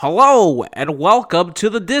Hello, and welcome to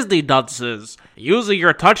the Disney Dunces. Using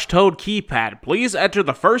your touch-tone keypad, please enter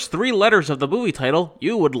the first 3 letters of the movie title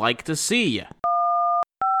you would like to see.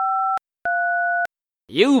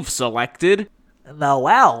 You've selected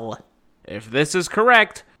Noel. If this is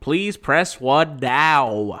correct, please press 1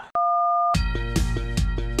 now.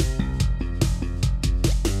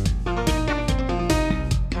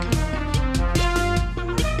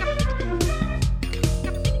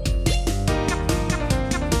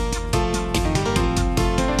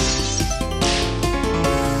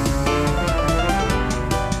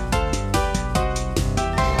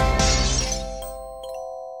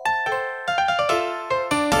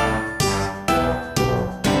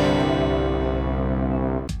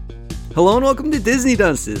 Hello and welcome to Disney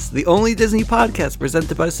Dunces, the only Disney podcast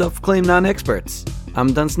presented by self-proclaimed non-experts.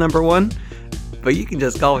 I'm Dunce number 1, but you can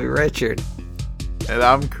just call me Richard. And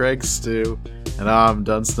I'm Craig Stew, and I'm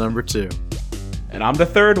Dunce number 2. And I'm the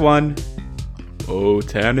third one. Oh,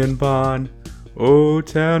 Tannenbaum. Oh,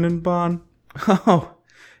 Tannenbaum. Oh,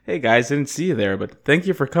 hey guys, I didn't see you there, but thank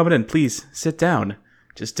you for coming in. Please, sit down.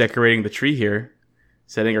 Just decorating the tree here.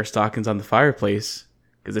 Setting our stockings on the fireplace.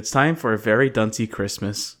 Because it's time for a very Duncey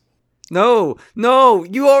Christmas. No,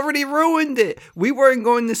 you already ruined it. We weren't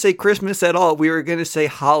going to say Christmas at all. We were going to say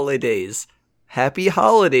holidays. Happy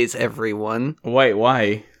holidays, everyone. Wait,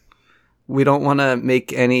 why? We don't want to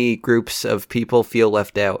make any groups of people feel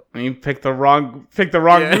left out. I mean, pick the wrong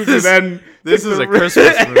movie then. This is a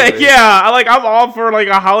Christmas movie. Yeah, I'm all for like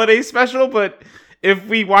a holiday special, but if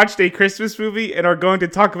we watched a Christmas movie and are going to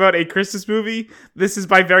talk about a Christmas movie, this is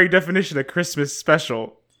by very definition a Christmas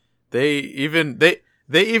special. They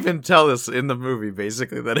even tell us in the movie,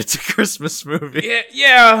 basically, that it's a Christmas movie.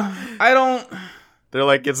 Yeah. I don't. They're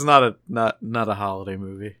like, it's not a holiday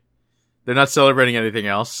movie. They're not celebrating anything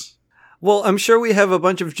else. Well, I'm sure we have a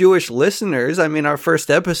bunch of Jewish listeners. I mean, our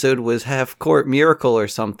first episode was Half Court Miracle or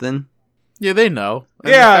something. Yeah, they know.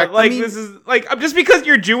 And this is like just because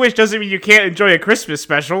you're Jewish doesn't mean you can't enjoy a Christmas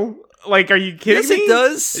special. Like, are you kidding me?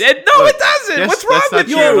 Yes, it does. No, it doesn't. Yes, What's wrong with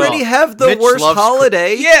You you? already have the worst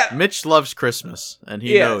holiday. Yeah. Mitch loves Christmas, and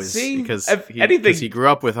he knows because he grew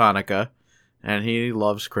up with Hanukkah, and he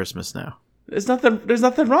loves Christmas now. There's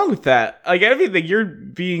nothing wrong with that. Like, anything, you're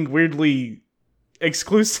being weirdly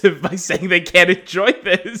exclusive by saying they can't enjoy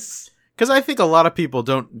this. Because I think a lot of people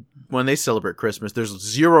don't, when they celebrate Christmas, there's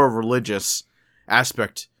zero religious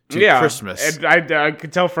aspect to Christmas. And I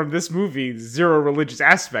could tell from this movie, zero religious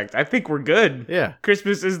aspect. I think we're good. Yeah.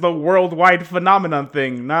 Christmas is the worldwide phenomenon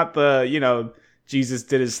thing, not the, Jesus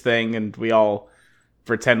did his thing and we all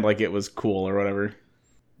pretend like it was cool or whatever.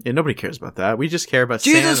 Yeah, nobody cares about that. We just care about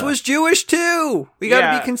Jesus Santa. was Jewish too. We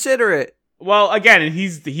gotta be considerate. Well, again,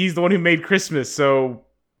 he's the one who made Christmas, so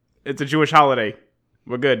it's a Jewish holiday.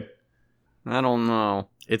 We're good. I don't know.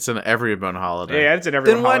 It's an everyone holiday. Yeah, it's an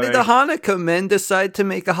everyone holiday. Then why did the Hanukkah men decide to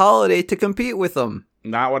make a holiday to compete with them?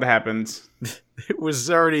 Not what happened. It was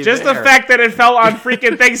already just there. The fact that it fell on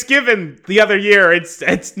freaking Thanksgiving the other year.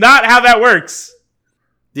 It's not how that works.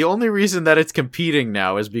 The only reason that it's competing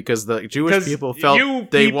now is because the Jewish people felt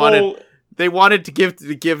they wanted to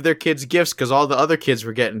give their kids gifts because all the other kids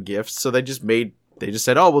were getting gifts. So they just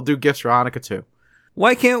said, "Oh, we'll do gifts for Hanukkah too."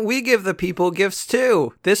 Why can't we give the people gifts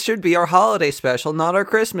too? This should be our holiday special, not our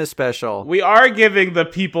Christmas special. We are giving the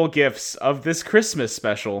people gifts of this Christmas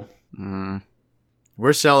special.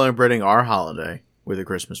 We're celebrating our holiday with a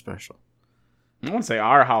Christmas special. I won't say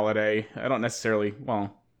our holiday. I don't necessarily,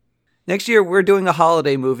 Next year, we're doing a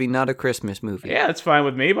holiday movie, not a Christmas movie. Yeah, that's fine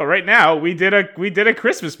with me. But right now, we did a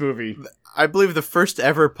Christmas movie. I believe the first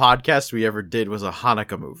ever podcast we ever did was a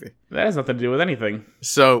Hanukkah movie. That has nothing to do with anything.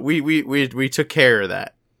 So we took care of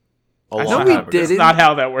that. That's not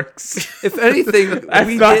how that works. If anything, that's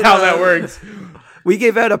not how that works. We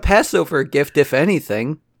gave out a Passover gift, if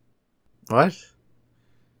anything. What?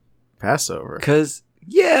 Passover? Because,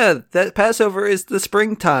 that Passover is the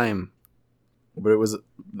springtime. But it was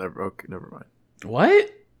never mind. What?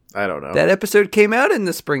 I don't know. That episode came out in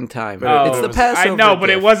the springtime. It's the Passover. I know, but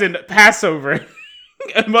it wasn't Passover.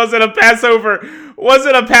 It wasn't a Passover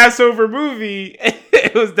movie.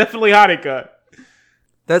 It was definitely Hanukkah.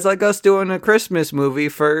 That's like us doing a Christmas movie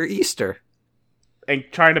for Easter. And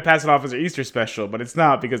trying to pass it off as an Easter special, but it's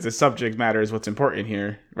not because the subject matter is what's important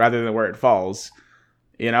here, rather than where it falls.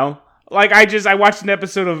 Like, I watched an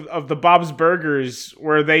episode of the Bob's Burgers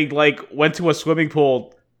where they, went to a swimming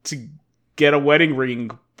pool to get a wedding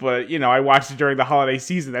ring, but, I watched it during the holiday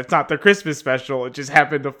season. That's not their Christmas special. It just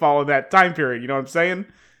happened to fall in that time period. You know what I'm saying?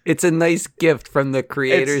 It's a nice gift from the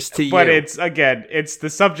creators to you. But it's the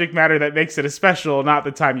subject matter that makes it a special, not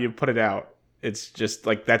the time you put it out. It's just,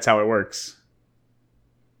 that's how it works.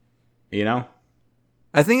 You know?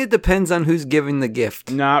 I think it depends on who's giving the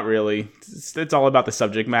gift. Not really. It's all about the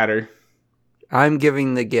subject matter. I'm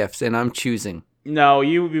giving the gifts, and I'm choosing. No,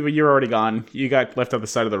 you're already gone. You got left on the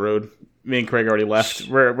side of the road. Me and Craig already left.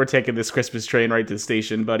 We're taking this Christmas train right to the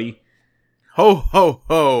station, buddy. Ho, ho,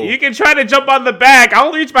 ho. You can try to jump on the back.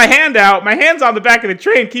 I'll reach my hand out. My hand's on the back of the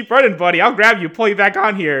train. Keep running, buddy. I'll grab you, pull you back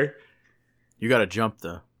on here. You gotta jump,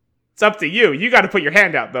 though. It's up to you. You gotta put your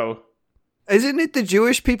hand out, though. Isn't it the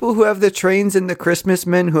Jewish people who have the trains and the Christmas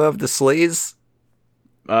men who have the sleighs?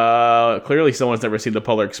 Clearly someone's never seen the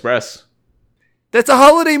Polar Express. That's a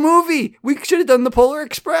holiday movie! We should have done the Polar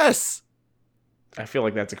Express! I feel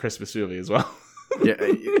like that's a Christmas movie as well. Yeah,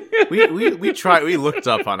 we tried. We looked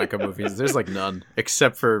up Hanukkah movies. There's like none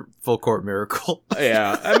except for Full Court Miracle.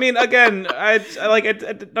 Yeah, I mean, again, I like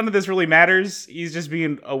it. None of this really matters. He's just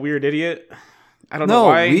being a weird idiot. I don't know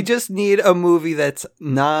why. No, we just need a movie that doesn't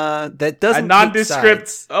a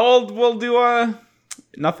nondescript. Oh, we'll do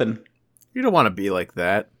nothing. You don't want to be like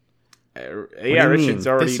that. Yeah, Richard's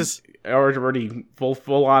already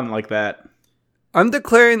full on like that. I'm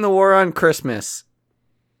declaring the war on Christmas.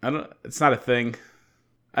 It's not a thing.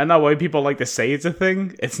 I know why people like to say it's a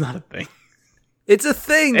thing. It's not a thing. It's a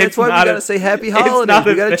thing. That's why we gotta say Happy Holidays.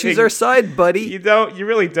 We gotta choose our side, buddy. You don't. You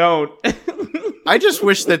really don't. I just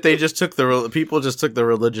wish that they just took people just took the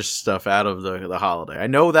religious stuff out of the holiday. I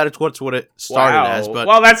know that it's what it started as, but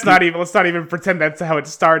let's not even pretend that's how it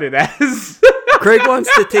started as. Craig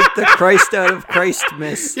wants to take the Christ out of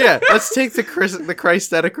Christmas. Yeah, let's take the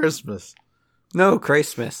Christ out of Christmas. No,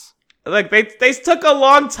 Christmas. Like they took a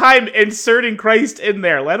long time inserting Christ in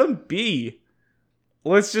there. Let him be.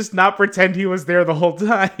 Let's just not pretend he was there the whole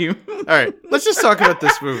time. All right, let's just talk about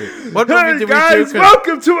this movie. What movie did guys, we do?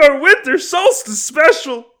 Welcome to our winter solstice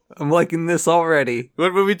special. I'm liking this already.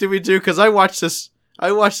 What movie did we do? Because I watched this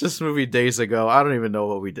movie days ago. I don't even know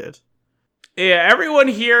what we did. Yeah, everyone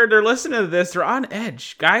here, they're listening to this. They're on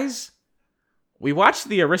edge, guys. We watched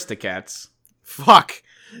the Aristocats. Fuck.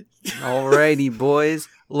 Alrighty, boys.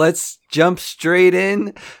 Let's jump straight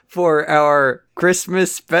in for our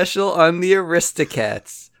Christmas special on the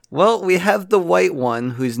Aristocats. Well, we have the white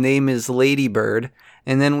one, whose name is Ladybird,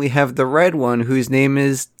 and then we have the red one, whose name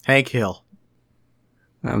is... Hank Hill.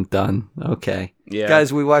 I'm done. Okay. Yeah.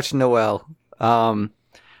 Guys, we watched Noel.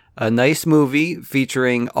 A nice movie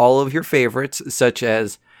featuring all of your favorites, such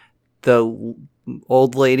as the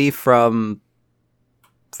old lady from...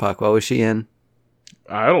 Fuck, what was she in?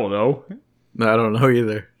 I don't know. I don't know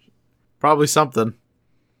either. Probably something.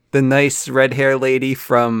 The nice red hair lady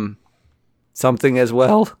from something as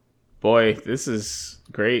well. Boy, this is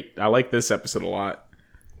great. I like this episode a lot.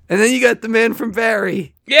 And then you got the man from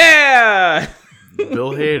Barry. Yeah!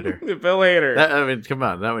 Bill Hader. Bill Hader. I mean, come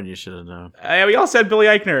on. That one you should have known. We also had Billy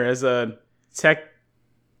Eichner as a tech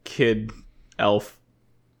kid elf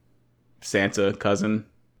Santa cousin.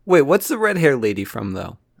 Wait, what's the red hair lady from,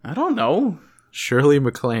 though? I don't know. Shirley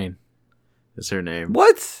MacLaine is her name.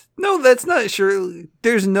 What? No, that's not Shirley.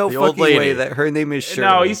 There's no fucking way that her name is Shirley.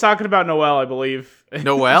 No, he's talking about Noelle, I believe.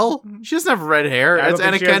 Noelle? She doesn't have red hair. That's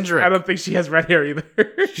Anna Kendrick. I don't think she has red hair either.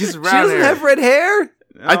 She doesn't have red hair?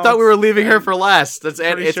 No, I thought we were leaving her for last. It's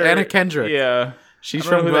Anna Kendrick. Yeah. She's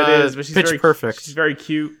from who that is, but she's Pitch Perfect. She's very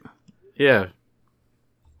cute. Yeah.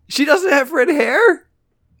 She doesn't have red hair?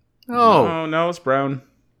 Oh. No, it's brown.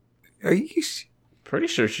 Are you... Pretty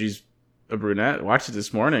sure she's a brunette. Watched it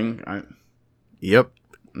this morning. Yep.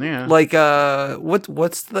 Yeah. Like,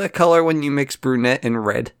 what's the color when you mix brunette and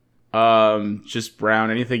red? Just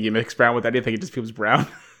brown. Anything you mix brown with anything, it just becomes brown.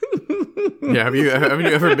 Yeah. Have you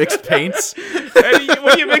ever mixed paints?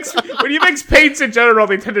 when you mix paints in general,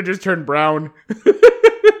 they tend to just turn brown.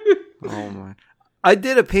 Oh my! I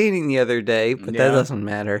did a painting the other day, but that doesn't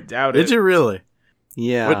matter. Doubt it. Did you really?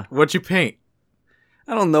 Yeah. What'd you paint?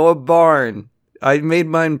 I don't know, a barn. I made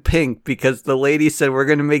mine pink because the lady said we're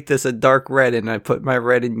going to make this a dark red, and I put my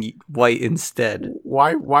red and white instead.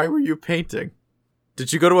 Why were you painting?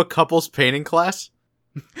 Did you go to a couple's painting class?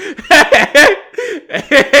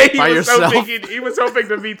 By yourself? He was hoping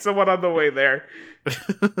to meet someone on the way there.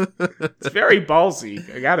 It's very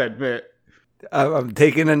ballsy, I gotta admit. I'm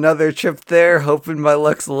taking another trip there, hoping my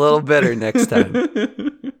luck's a little better next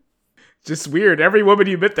time. Just weird. Every woman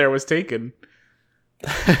you met there was taken.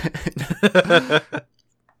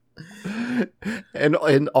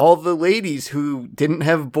 and all the ladies who didn't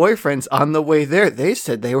have boyfriends on the way there, they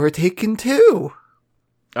said they were taken too.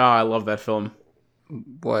 Oh, I love that film.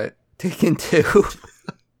 What? Taken 2?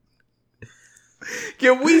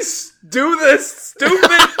 Can we do this stupid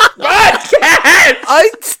podcast? I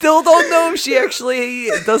still don't know if she actually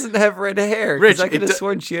doesn't have red hair. Rich, I could have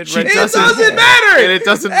sworn she had red hair. It doesn't matter. And it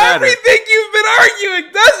doesn't matter. Everything you've been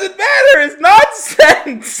arguing doesn't matter. It's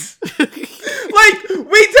nonsense. Like,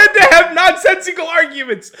 we tend to have nonsensical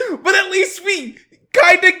arguments, but at least we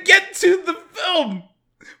kind of get to the film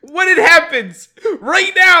when it happens.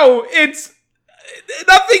 Right now,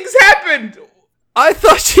 nothing's happened. I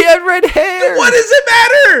thought she had red hair. What does it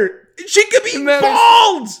matter? She could be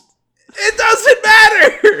bald. It doesn't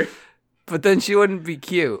matter. But then she wouldn't be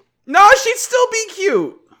cute. No, she'd still be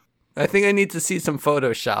cute. I think I need to see some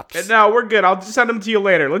Photoshops. No, we're good. I'll just send them to you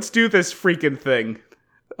later. Let's do this freaking thing.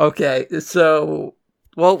 Okay, so,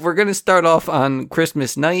 well, we're going to start off on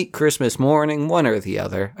Christmas night, Christmas morning, one or the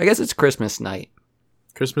other. I guess it's Christmas night.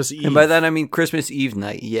 Christmas Eve. And by that I mean Christmas Eve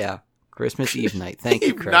night, yeah. Christmas Eve night. Thank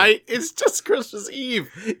you, Craig. Night? It's just Christmas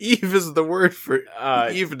Eve. Eve is the word for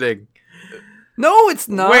evening. No, it's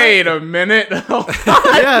not. Wait a minute.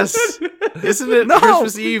 Yes. Isn't it? No.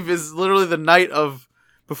 Christmas Eve is literally the night of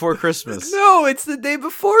before Christmas. No, it's the day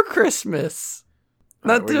before Christmas.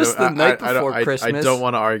 Not just the night before Christmas. I don't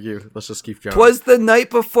want to argue. Let's just keep going. 'Twas the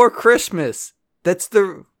night before Christmas. That's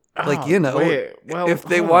the, if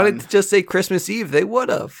they wanted to just say Christmas Eve, they would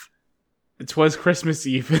have. It was Christmas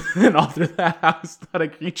Eve, and all through the house, not a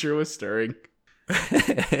creature was stirring.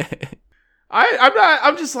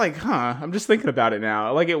 I'm just like, I'm just thinking about it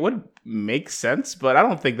now. Like, it would make sense, but I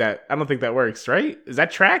don't think that works, right? Is that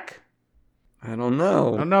track? I don't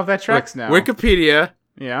know. I don't know if that tracks now. Wikipedia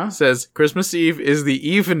says Christmas Eve is the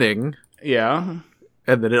evening. Yeah.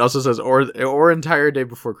 And then it also says or entire day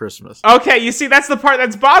before Christmas. Okay, you see, that's the part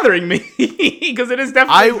that's bothering me because it is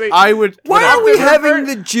definitely. I would. Why are we having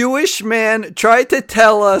the Jewish man try to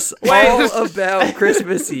tell us all about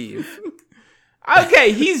Christmas Eve?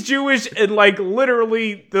 Okay, he's Jewish in like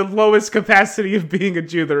literally the lowest capacity of being a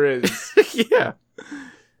Jew there is. Yeah.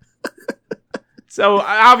 So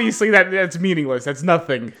obviously that's meaningless. That's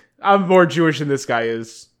nothing. I'm more Jewish than this guy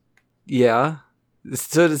is. Yeah.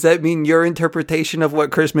 So does that mean your interpretation of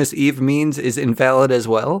what Christmas Eve means is invalid as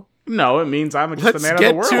well? No, it means I'm just a man of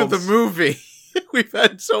the world. Let's get to the movie. We've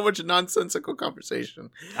had so much nonsensical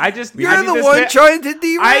conversation. You're the one trying to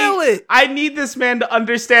derail it. I need this man to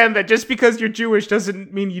understand that just because you're Jewish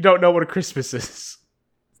doesn't mean you don't know what a Christmas is.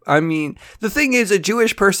 I mean, the thing is, a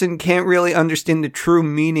Jewish person can't really understand the true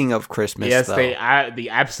meaning of Christmas. Yes, though. they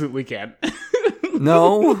absolutely can.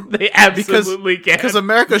 No, they absolutely can. Because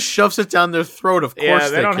America shoves it down their throat. Of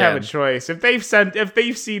course, they don't have a choice. If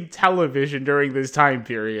they've seen television during this time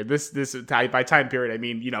period, by time period I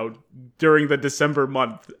mean during the December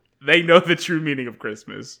month, they know the true meaning of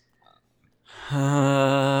Christmas.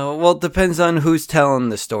 Well, it depends on who's telling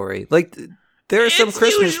the story. Like, there are some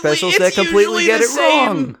Christmas specials that completely get it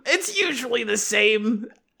wrong. It's usually the same.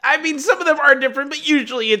 I mean, some of them are different, but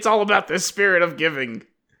usually it's all about the spirit of giving.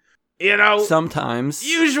 Sometimes.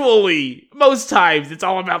 Usually. Most times, it's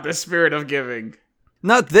all about the spirit of giving.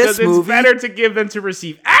 Not this movie. It's better to give than to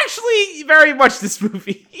receive. Actually, very much this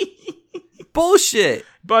movie. Bullshit.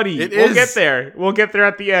 Buddy, we'll get there. We'll get there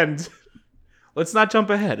at the end. Let's not jump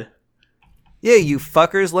ahead. Yeah, you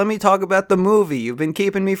fuckers, let me talk about the movie. You've been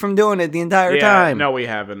keeping me from doing it the entire time. No, we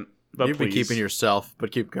haven't. But You've been keeping yourself,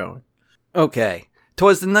 but keep going. Okay.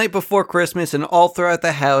 'Twas the night before Christmas, and all throughout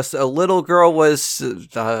the house, a little girl was,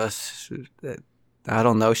 I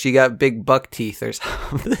don't know, she got big buck teeth or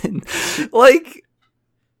something. Like,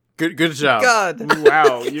 good job. God.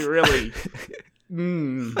 Wow, you really.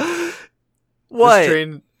 What?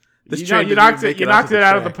 You knocked it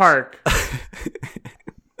out of the park.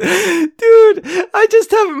 Dude, I just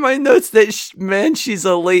have in my notes that, she's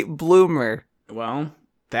a late bloomer. Well,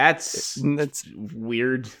 that's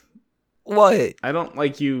weird. What? I don't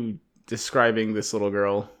like you describing this little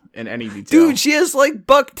girl in any detail. Dude, she has like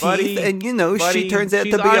buck teeth, and she turns out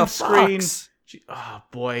to be a fox. Oh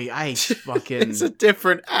boy, I fucking. It's a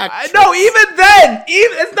different actress. No, even then,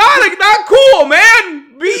 it's not cool,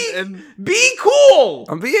 man. Be cool.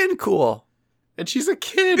 I'm being cool, and she's a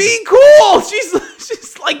kid. Be cool.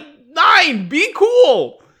 She's like 9. Be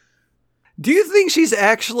cool. Do you think she's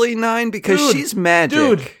actually 9? Because she's magic.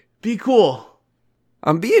 Dude, be cool.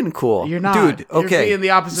 I'm being cool. You're not. Dude, okay. You're being the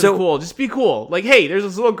opposite of cool. Just be cool. Like, hey, there's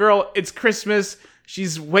this little girl. It's Christmas.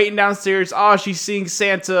 She's waiting downstairs. Oh, she's seeing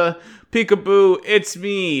Santa. Peekaboo, it's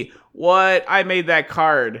me. What? I made that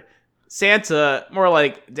card. Santa, more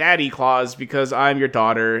like Daddy Claus, because I'm your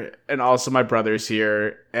daughter, and also my brother's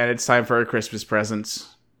here, and it's time for our Christmas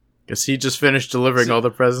presents. Because he just finished delivering all the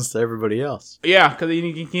presents to everybody else. Yeah, because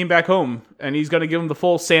he came back home, and he's going to give him the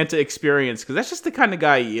full Santa experience, because that's just the kind of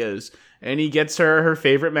guy he is. And he gets her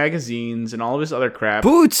favorite magazines and all of his other crap.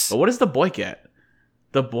 Boots! But what does the boy get?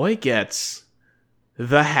 The boy gets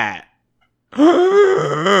the hat.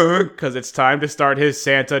 Because it's time to start his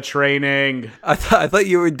Santa training. I thought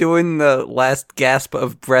you were doing the last gasp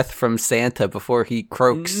of breath from Santa before he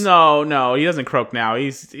croaks. No, he doesn't croak now.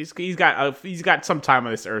 He's got some time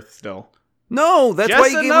on this earth still. No, that's Just why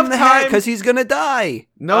you gave him the hat, because he's gonna die.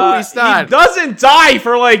 No, he's not. He doesn't die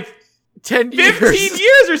for like 10 years. 15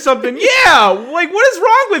 years or something. Yeah, like what is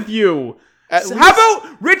wrong with you? How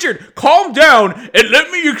about Richard? Calm down and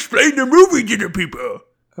let me explain the movie to the people.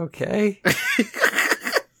 Okay.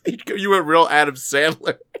 You went real Adam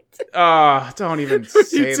Sandler. Don't even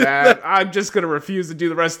say that. I'm just going to refuse to do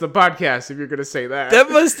the rest of the podcast if you're going to say that. That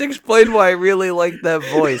must explain why I really like that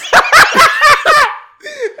voice.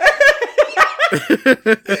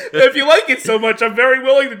 If you like it so much, I'm very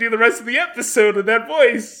willing to do the rest of the episode in that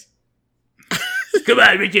voice. Come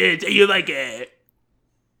on, Richard, you like it.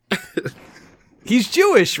 He's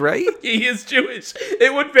Jewish, right? He is Jewish.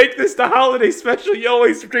 It would make this the holiday special you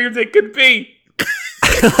always dreamed it could be.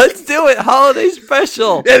 Let's do it. Holiday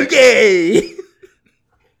special. Okay.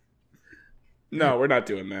 No, we're not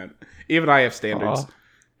doing that. Even I have standards.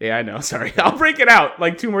 Yeah, I know. Sorry. I'll break it out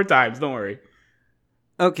like 2 more times. Don't worry.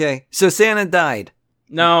 Okay. So Santa died.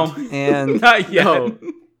 No. And not yet. No.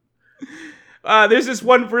 There's this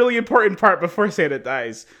one really important part before Santa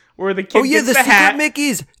dies. Where the kid gets the secret hat.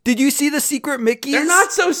 Mickeys. Did you see the secret Mickeys? They're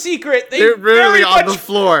not so secret. They're really on the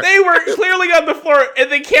floor. They were clearly on the floor,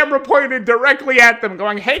 and the camera pointed directly at them,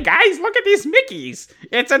 going, "Hey guys, look at these Mickeys.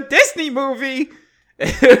 It's a Disney movie."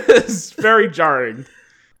 It's very jarring.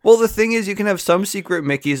 Well, the thing is, you can have some secret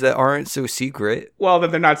Mickeys that aren't so secret. Well,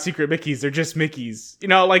 then they're not secret Mickeys. They're just Mickeys. You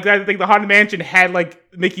know, like I think the Haunted Mansion had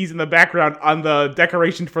like Mickeys in the background on the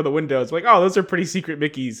decoration for the windows. Like, oh, those are pretty secret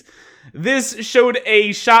Mickeys. This showed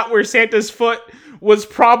a shot where Santa's foot was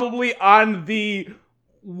probably on the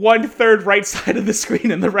 1/3 right side of the screen,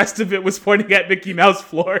 and the rest of it was pointing at Mickey Mouse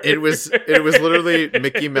floor. It was literally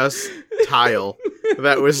Mickey Mouse tile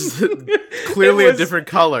that was clearly a different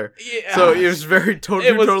color. Yeah. So it was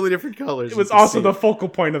totally different colors. It was also the focal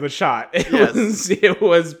point of the shot. It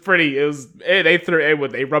was pretty.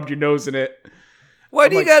 They rubbed your nose in it. Why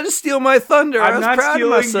do you got to steal my thunder? I was proud of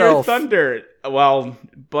myself. Your thunder. Well,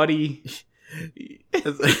 buddy.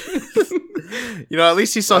 You know, at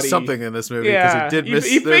least he saw something in this movie, because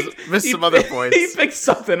he did miss some other points. He picked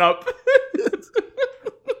something up.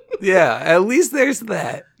 Yeah, at least there's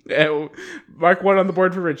that. Mark 1 on the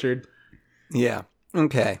board for Richard. Yeah.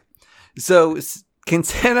 Okay. So, can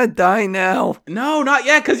Santa die now? No, not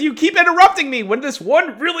yet, because you keep interrupting me when this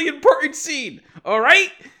one really important scene, all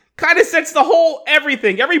right? Kind of sets the whole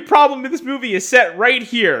everything. Every problem in this movie is set right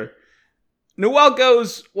here. Noelle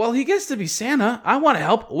goes, well, he gets to be Santa. I want to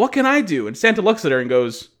help. What can I do? And Santa looks at her and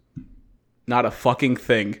goes, not a fucking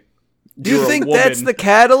thing. Do you think that's the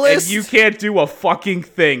catalyst? And you can't do a fucking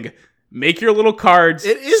thing. Make your little cards.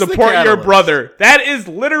 Support your brother. That is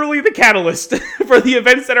literally the catalyst for the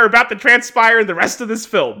events that are about to transpire in the rest of this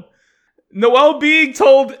film. Noelle being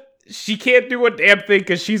told she can't do a damn thing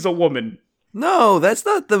because she's a woman. No, that's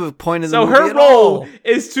not the point of the movie. So her role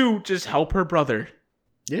is to just help her brother.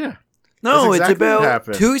 Yeah. No, it's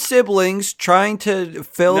about 2 siblings trying to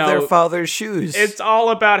fill their father's shoes. It's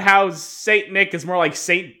all about how Saint Nick is more like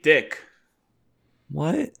Saint Dick.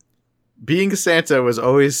 What? Being Santa was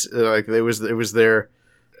always like it was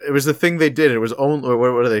the thing they did. It was only what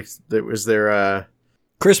are they? It was their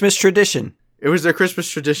Christmas tradition. It was their Christmas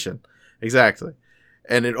tradition, exactly,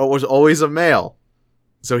 and it was always a male.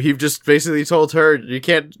 So he just basically told her, "You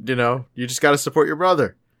can't, you just got to support your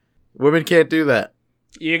brother. Women can't do that."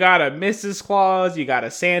 You got a Mrs. Claus, you got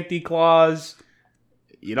a Santa Claus.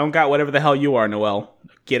 You don't got whatever the hell you are, Noelle.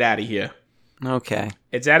 Get out of here. Okay.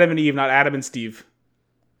 It's Adam and Eve, not Adam and Steve.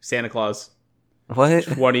 Santa Claus. What?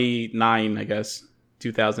 29, I guess.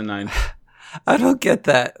 2009. I don't get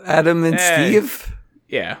that. Adam and Steve?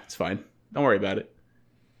 Yeah, it's fine. Don't worry about it.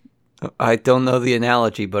 I don't know the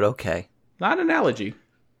analogy, but okay. Not an analogy.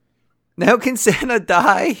 Now can Santa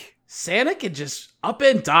die? Santa can just up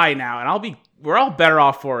and die now, and we're all better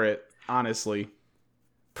off for it, honestly.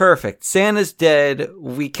 Perfect. Santa's dead.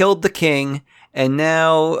 We killed the king. And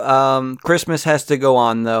now Christmas has to go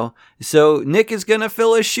on, though. So Nick is going to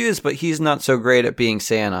fill his shoes, but he's not so great at being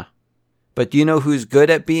Santa. But do you know who's good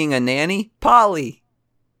at being a nanny? Polly.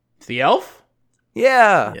 The elf?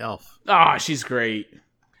 Yeah. The elf. Ah, she's great.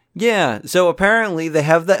 Yeah, so apparently they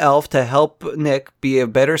have the elf to help Nick be a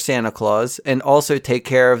better Santa Claus and also take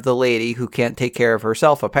care of the lady who can't take care of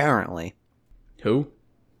herself, apparently. Who?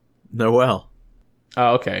 Noelle.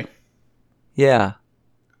 Oh, okay. Yeah.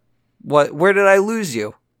 What? Where did I lose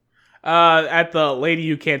you? At the lady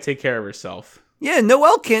who can't take care of herself. Yeah,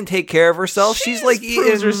 Noelle can't take care of herself. She's like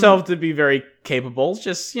proves herself to be very capable.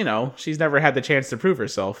 Just, she's never had the chance to prove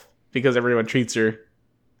herself because everyone treats her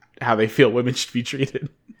how they feel women should be treated.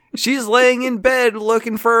 She's laying in bed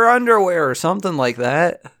looking for her underwear or something like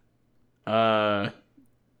that. No.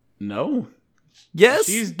 Yes,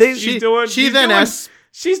 she's doing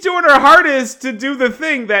her hardest to do the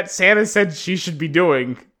thing that Santa said she should be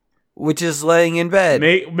doing, which is laying in bed,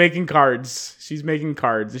 making cards. She's making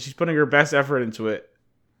cards, and she's putting her best effort into it.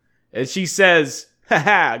 And she says,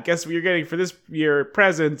 "Haha, guess what you're getting for this year?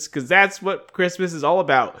 Presents, because that's what Christmas is all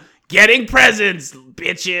about. Getting presents,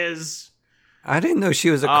 bitches." I didn't know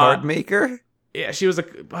she was a card maker. Yeah, she was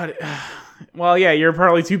well, yeah, you're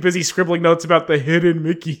probably too busy scribbling notes about the hidden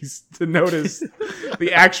Mickeys to notice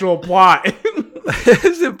the actual plot.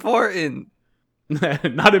 It's important.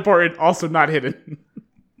 Not important, also not hidden.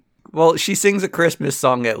 Well, she sings a Christmas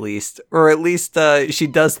song at least. Or at least she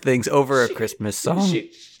does things over a Christmas song.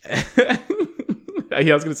 I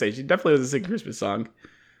was going to say, she definitely doesn't sing a Christmas song.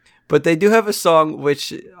 But they do have a song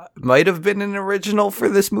which might have been an original for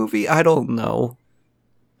this movie. I don't know.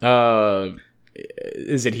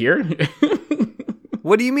 Is it here?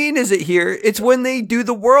 What do you mean, is it here? It's when they do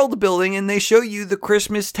the world building and they show you the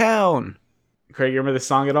Christmas town. Craig, you remember this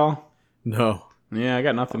song at all? No. Yeah, I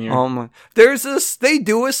got nothing here. They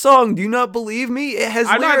do a song. Do you not believe me? It has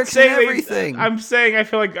lyrics and everything. I'm saying I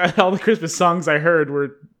feel like all the Christmas songs I heard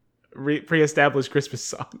were pre-established Christmas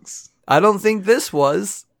songs. I don't think this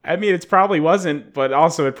was. I mean, it probably wasn't, but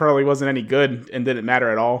also it probably wasn't any good and didn't matter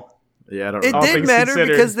at all. Yeah, I don't know. It did matter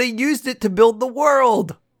because they used it to build the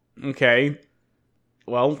world. Okay.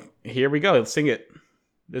 Well, here we go. Let's sing it.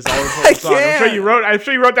 This is all important song. I'm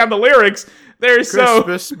sure you wrote down the lyrics.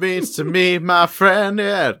 Christmas means to me, my friend.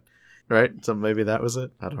 Yeah. Right? So maybe that was it?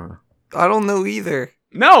 I don't know. I don't know either.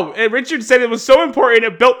 No, Richard said it was so important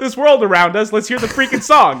it built this world around us. Let's hear the freaking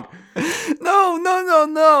song. No.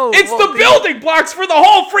 It's the building blocks for the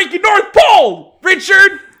whole freaking North Pole!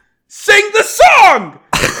 Richard, sing the song!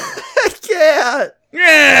 I can't.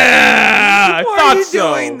 Yeah, Why are you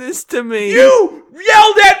doing this to me? You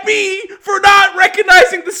yelled at me for not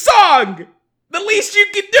recognizing the song! The least you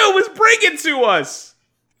can do is bring it to us!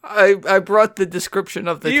 I brought the description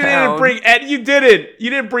of the town. You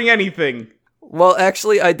didn't bring anything. Well,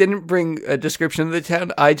 actually, I didn't bring a description of the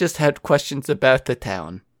town. I just had questions about the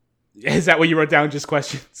town. Is that what you wrote down? Just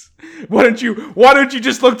questions? Why don't you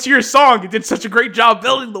just look to your song? It did such a great job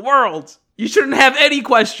building the world. You shouldn't have any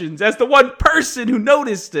questions as the one person who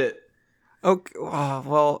noticed it. Okay,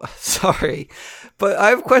 well, sorry. But I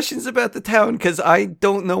have questions about the town because I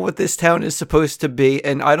don't know what this town is supposed to be,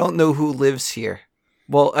 and I don't know who lives here.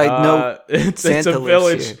 Well, I know it's a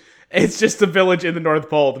village. Here. It's just a village in the North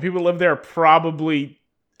Pole. The people who live there are probably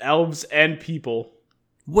elves and people.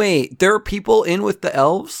 Wait, there are people in with the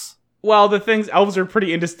elves? Well, elves are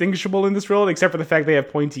pretty indistinguishable in this world, except for the fact they have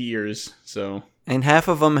pointy ears, so... And half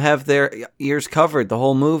of them have their ears covered the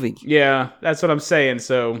whole movie. Yeah, that's what I'm saying,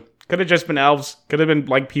 so... Could have just been elves. Could have been,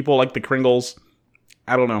 like, people like the Kringles.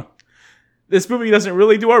 I don't know. This movie doesn't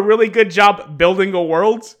really do a really good job building a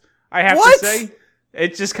world, I have to say.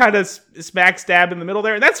 It just kind of smack stab in the middle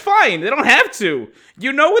there, and that's fine. They don't have to.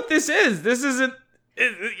 You know what this is. This isn't...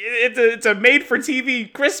 It's a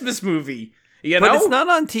made-for-TV Christmas movie. You know? But it's not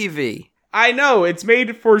on TV. I know, it's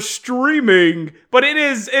made for streaming, but it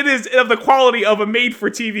is of the quality of a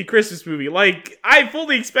made-for-TV Christmas movie. Like, I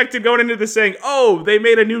fully expected going into this saying, oh, they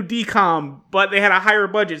made a new DCOM, but they had a higher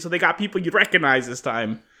budget, so they got people you'd recognize this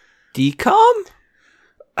time. DCOM?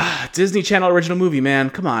 Disney Channel original movie, man.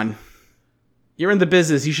 Come on. You're in the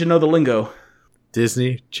business. You should know the lingo.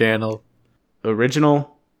 Disney Channel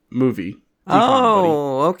original movie. DCOM, buddy.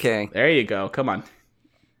 Okay. There you go. Come on.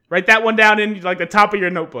 Write that one down in like the top of your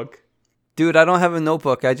notebook. Dude, I don't have a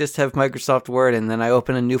notebook. I just have Microsoft Word, and then I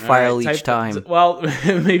open a new file each time. Well,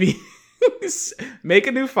 maybe make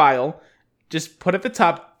a new file. Just put at the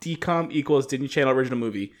top DCOM equals Disney Channel original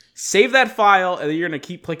movie. Save that file, and then you're going to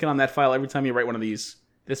keep clicking on that file every time you write one of these.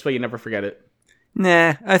 This way you never forget it.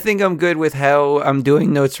 Nah, I think I'm good with how I'm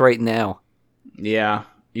doing notes right now. Yeah,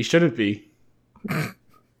 you shouldn't be.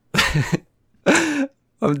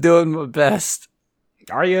 I'm doing my best.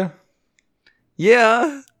 Are you?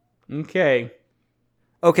 Yeah. Okay,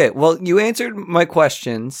 well, you answered my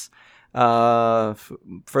questions for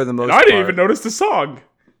the most part. I didn't even notice the song.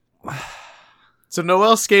 So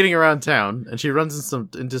Noelle's skating around town, and she runs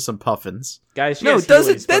into some puffins. Guys, that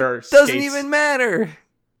doesn't even matter.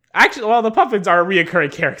 Actually, well, the puffins are a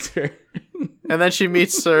reoccurring character. And then she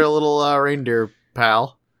meets her little reindeer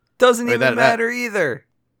pal. Doesn't even matter either.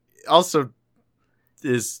 Also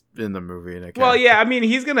is in the movie. Well, yeah, I mean,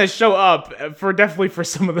 he's going to show up definitely for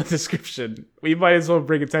some of the description. We might as well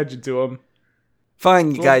bring attention to him.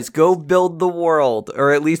 Fine, you guys, go build the world,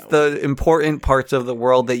 or at least the important parts of the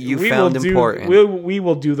world that you found important. We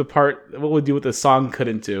will do the part, what we'll do what the song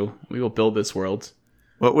couldn't do. We will build this world.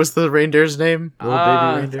 What was the reindeer's name? Little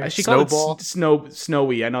baby reindeer? She Snowball? Called it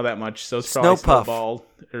Snowy, I know that much. So it's probably Snowball,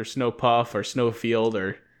 or Snowpuff, or Snowfield,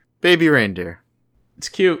 or... Baby reindeer. It's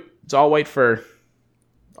cute. It's all white fur.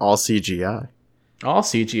 All CGI. All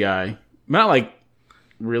CGI. Not like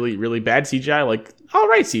really, really bad CGI, like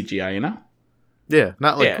alright CGI, you know? Yeah,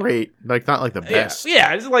 not like great, like not like the best.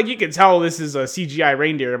 Yeah, it's like you can tell this is a CGI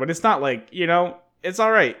reindeer, but it's not like, you know, it's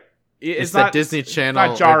all right. It's not that Disney Channel.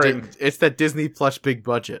 Not jarring. It's that Disney Plus big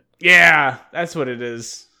budget. Yeah, that's what it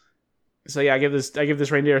is. So yeah, I give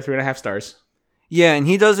this reindeer 3.5 stars. Yeah, and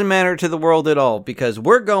he doesn't matter to the world at all because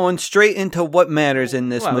we're going straight into what matters in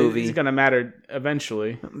this movie. He's gonna matter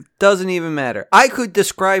eventually. Doesn't even matter. I could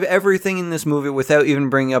describe everything in this movie without even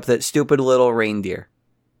bringing up that stupid little reindeer.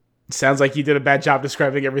 Sounds like you did a bad job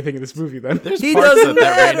describing everything in this movie. Then he doesn't matter.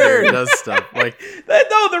 That reindeer does stuff like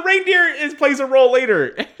no. The reindeer plays a role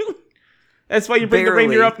later. That's why you bring the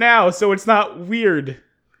reindeer up now, so it's not weird.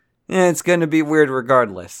 Yeah, it's going to be weird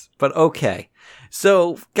regardless. But okay.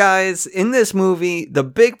 So, guys, in this movie, the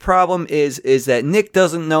big problem is that Nick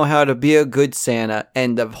doesn't know how to be a good Santa,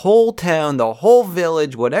 and the whole town, the whole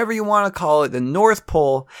village, whatever you want to call it, the North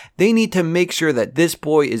Pole, they need to make sure that this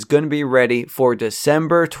boy is going to be ready for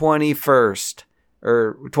December 21st,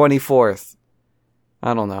 or 24th.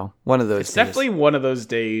 I don't know. One of those days. Definitely one of those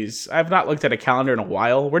days. I've not looked at a calendar in a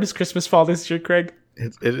while. Where does Christmas fall this year, Craig?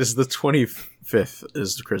 It is the 25th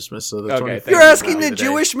is Christmas. So the 25th. You're asking the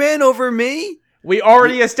Jewish man over me? We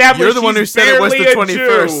already established you're the one who said it was the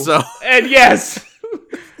 21st, so. And yes.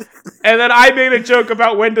 And then I made a joke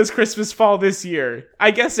about when does Christmas fall this year. I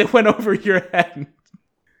guess it went over your head.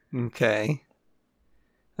 Okay.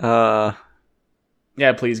 Yeah,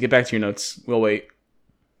 please get back to your notes. We'll wait.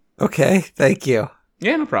 Okay, thank you.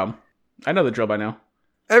 Yeah, no problem. I know the drill by now.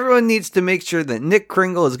 Everyone needs to make sure that Nick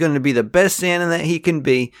Kringle is going to be the best Santa that he can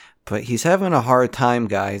be, but he's having a hard time,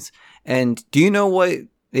 guys. And do you know what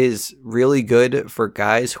is really good for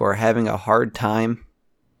guys who are having a hard time?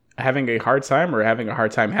 Having a hard time or having a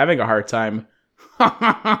hard time having a hard time?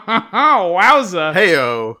 Wowza.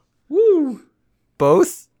 Heyo. Woo.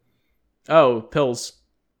 Both? Oh, pills.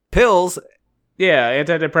 Pills? Yeah,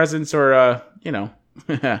 antidepressants or,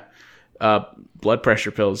 blood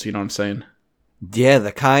pressure pills, you know what I'm saying? Yeah,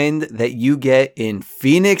 the kind that you get in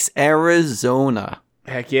Phoenix, Arizona.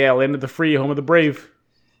 Heck yeah, land of the free, home of the brave.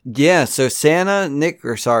 Yeah, so Nick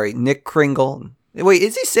Kringle. Wait,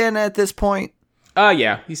 is he Santa at this point?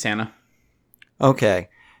 Yeah, he's Santa. Okay.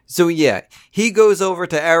 So yeah, he goes over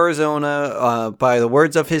to Arizona by the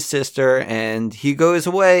words of his sister, and he goes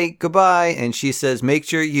away, goodbye, and she says, make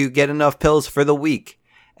sure you get enough pills for the week.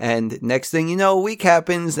 And next thing you know, a week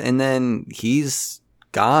happens, and then he's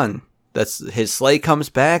gone. His sleigh comes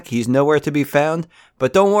back. He's nowhere to be found.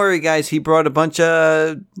 But don't worry, guys. He brought a bunch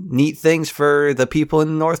of neat things for the people in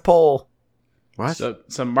the North Pole. What? So,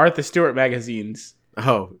 some Martha Stewart magazines.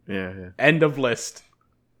 Oh, yeah. End of list.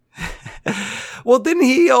 Well, didn't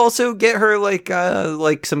he also get her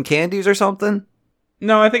like some candies or something?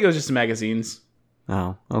 No, I think it was just some magazines.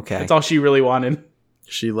 Oh, okay. That's all she really wanted.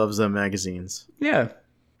 She loves them magazines. Yeah.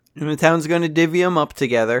 And the town's going to divvy them up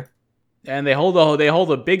together. And they hold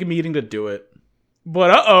a big meeting to do it.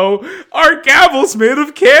 But our gavel's made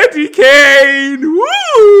of candy cane.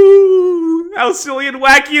 Woo! How silly and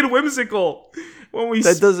wacky and whimsical. When we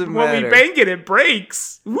bang it, it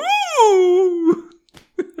breaks. Woo!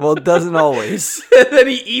 Well, it doesn't always. And then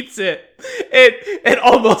he eats it. It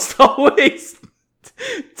almost always.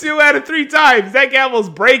 2 out of 3 times that gavel's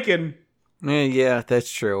breaking. Yeah,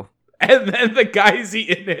 that's true. And then the guy's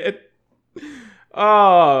eating it.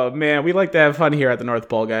 Oh, man, we like to have fun here at the North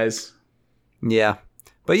Pole, guys. Yeah.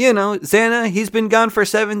 But, Santa, he's been gone for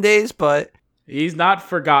 7 days, but... he's not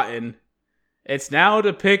forgotten. It's now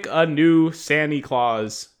to pick a new Santa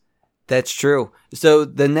Claus. That's true. So,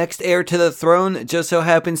 the next heir to the throne just so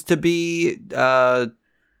happens to be, not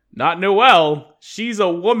Noelle. She's a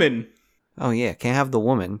woman. Oh, yeah, can't have the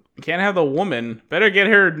woman. Can't have the woman. Better get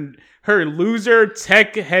her loser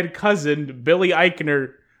tech head cousin, Billy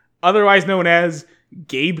Eichner, otherwise known as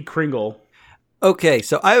Gabe Kringle. Okay,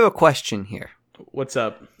 so I have a question here. What's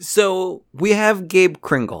up? So we have Gabe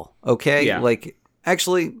Kringle, okay? Yeah. Like,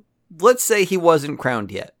 actually, let's say he wasn't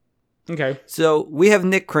crowned yet. Okay. So we have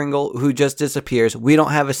Nick Kringle, who just disappears. We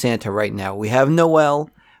don't have a Santa right now. We have Noel.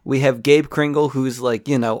 We have Gabe Kringle, who's like,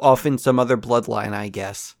 off in some other bloodline, I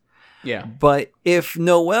guess. Yeah. But if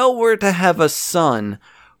Noel were to have a son,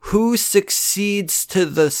 who succeeds to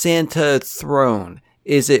the Santa throne?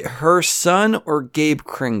 Is it her son or Gabe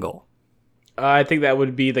Kringle? I think that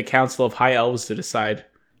would be the Council of High Elves to decide.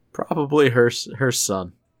 Probably her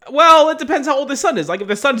son. Well, it depends how old the son is. Like, if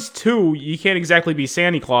the son's 2, you can't exactly be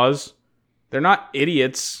Santa Claus. They're not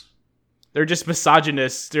idiots. They're just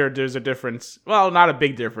misogynists. There's a difference. Well, not a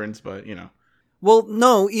big difference, but, Well,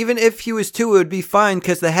 no, even if he was 2, it would be fine,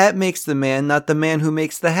 because the hat makes the man, not the man who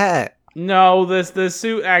makes the hat. No, the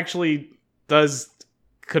suit actually does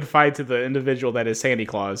confide to the individual that is Santa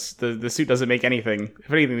Claus. The suit doesn't make anything.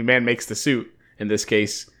 If anything, the man makes the suit, in this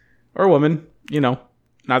case. Or woman, Not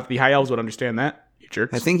that the High Elves would understand that, you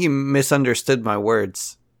jerks. I think you misunderstood my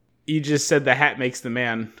words. You just said the hat makes the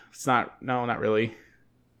man. It's not, no, not really.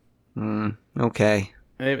 Okay.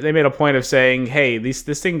 They made a point of saying, hey, this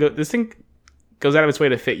thing goes out of its way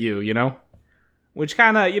to fit you, Which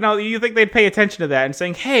kind of, you think they'd pay attention to that and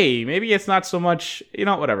saying, hey, maybe it's not so much,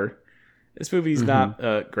 whatever. This movie's not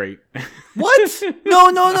great. What?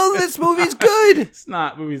 No, this movie's good.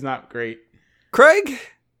 Movie's not great. Craig?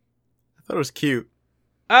 I thought it was cute.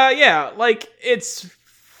 Yeah, like, it's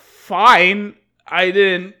fine.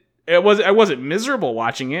 I wasn't miserable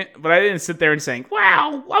watching it, but I didn't sit there and saying,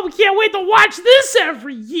 wow, we can't wait to watch this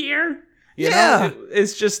every year. You know?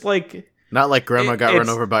 It's just like... Not like Grandma got run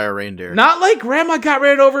over by a reindeer. Not like Grandma got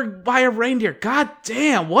ran over by a reindeer. God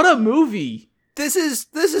damn, what a movie. This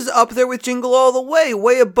is up there with Jingle All the way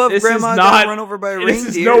above Grandma got run over by a reindeer.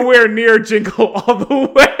 This is nowhere near Jingle All the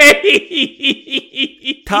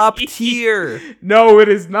Way. Top tier. No, it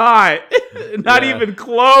is not. Not even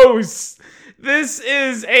close. This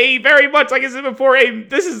is a very much, like I said before,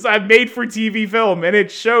 this is a made-for-TV film, and it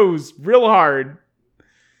shows real hard.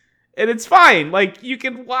 And it's fine. Like, you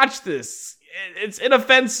can watch this. It's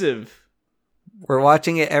inoffensive. We're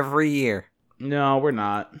watching it every year. No, we're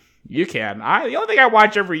not. You can. The only thing I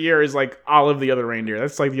watch every year is, like, Olive the Other Reindeer.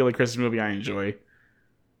 That's, like, the only Christmas movie I enjoy.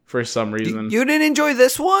 For some reason. You didn't enjoy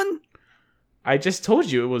this one? I just told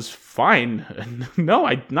you it was fine. No,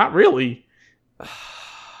 not really.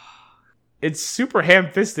 It's super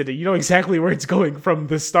ham-fisted, and you know exactly where it's going from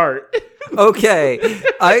the start. Okay.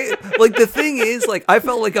 The thing is, like, I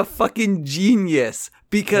felt like a fucking genius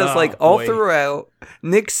because, all throughout,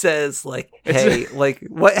 Nick says, like, hey, like,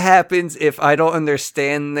 what happens if I don't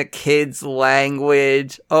understand the kid's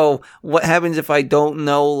language? Oh, what happens if I don't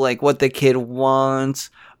know, like, what the kid wants?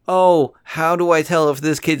 Oh, how do I tell if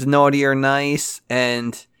this kid's naughty or nice?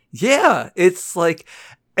 And yeah, it's like...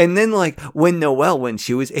 And then, like, when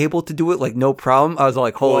she was able to do it, like, no problem, I was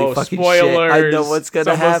like, holy fucking spoilers. shit, I know what's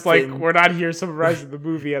gonna happen. Like, we're not here summarizing the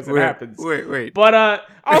movie as it happens. Wait. But,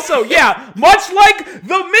 also, yeah, much like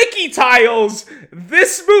the Mickey tiles,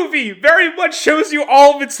 this movie very much shows you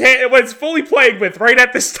all of what it's fully playing with right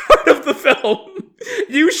at the start of the film.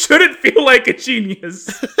 You shouldn't feel like a genius.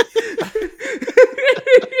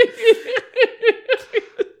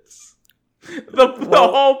 The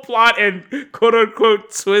whole plot and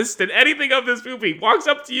quote-unquote twist and anything of this movie walks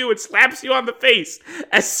up to you and slaps you on the face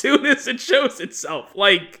as soon as it shows itself.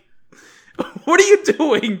 Like, what are you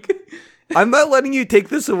doing? I'm not letting you take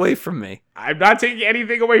this away from me. I'm not taking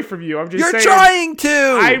anything away from you. I'm just saying... You're trying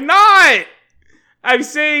to! I'm not! I'm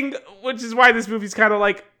saying, which is why this movie's kind of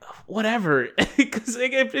like, whatever. Because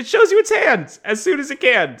it shows you its hands as soon as it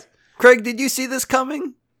can. Craig, did you see this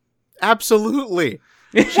coming? Absolutely.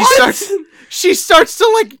 She starts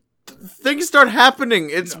to, like, things start happening.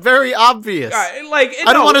 It's very obvious. I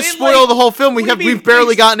don't want to spoil the whole film. We've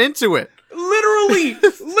barely gotten into it.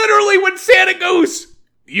 Literally when Santa goes,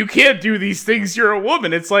 you can't do these things, you're a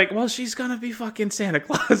woman. It's like, well, she's gonna be fucking Santa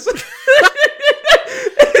Claus. It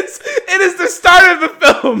is the start of the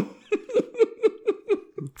film.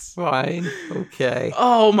 It's fine. Okay.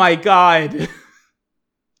 Oh my god.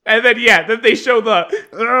 And then, then they show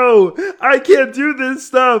I can't do this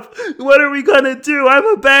stuff. What are we gonna do? I'm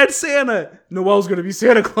a bad Santa. Noel's gonna be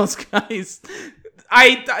Santa Claus, guys.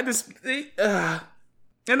 And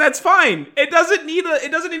that's fine. It doesn't need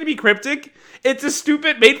to be cryptic. It's a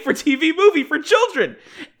stupid made-for-TV movie for children.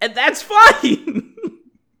 And that's fine.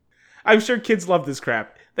 I'm sure kids love this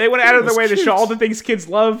crap. They went out of their way to show all the things kids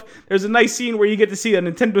love. There's a nice scene where you get to see a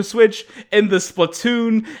Nintendo Switch and the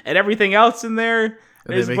Splatoon and everything else in there.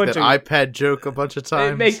 And they make that iPad joke a bunch of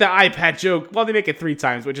times. They make the iPad joke. Well, they make it 3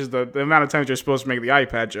 times, which is the amount of times you're supposed to make the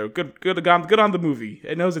iPad joke. Good on the movie.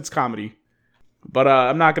 It knows it's comedy. But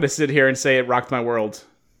I'm not going to sit here and say it rocked my world.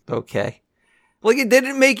 Okay. Like, it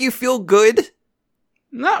didn't make you feel good?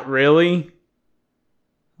 Not really.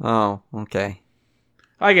 Oh, okay.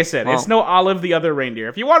 Like I said, it's no Olive the Other Reindeer.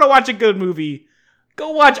 If you want to watch a good movie, go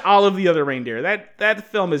watch Olive the Other Reindeer. That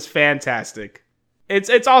film is fantastic.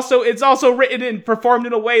 It's also written and performed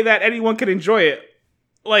in a way that anyone can enjoy it.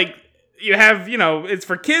 Like, you have, it's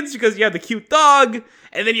for kids because you have the cute dog,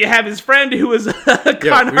 and then you have his friend who is a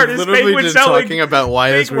con artist. We've literally been talking about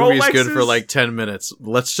why this movie is good for like 10 minutes.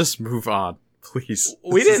 Let's just move on, please.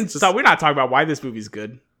 We're not talking about why this movie's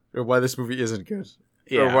good. Or why this movie isn't good.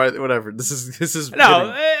 Yeah. Or why, whatever. This is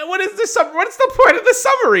no. What's the point of the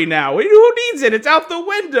summary now? Who needs it? It's out the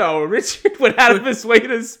window. Richard went out of his way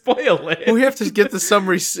to spoil it. We have to get the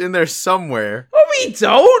summary in there somewhere. Oh, we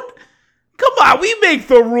don't. Come on, we make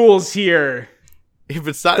the rules here. If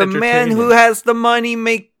it's not the man who has the money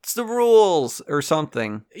makes the rules, or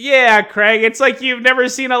something. Yeah, Craig. It's like you've never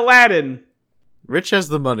seen Aladdin. Rich has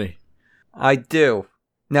the money. I do.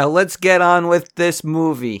 Now let's get on with this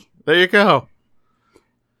movie. There you go.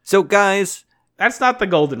 So, guys... That's not the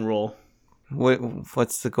golden rule.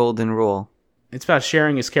 What's the golden rule? It's about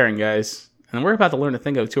sharing is caring, guys. And we're about to learn a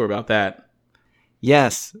thing or two about that.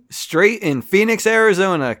 Yes. Straight in Phoenix,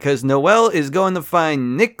 Arizona, because Noelle is going to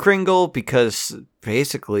find Nick Kringle because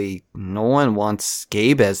basically no one wants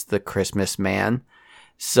Gabe as the Christmas man.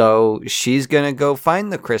 So she's going to go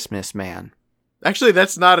find the Christmas man. Actually,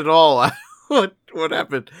 that's not at all what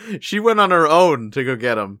happened. She went on her own to go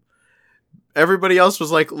get him. Everybody else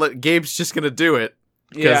was like, Gabe's just gonna do it.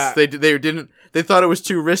 Because they thought it was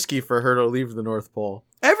too risky for her to leave the North Pole.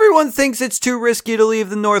 Everyone thinks it's too risky to leave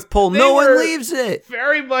the North Pole. No one leaves it.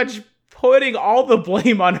 Very much putting all the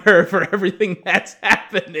blame on her for everything that's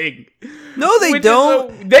happening. No, they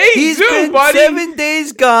don't. He's been buddy. 7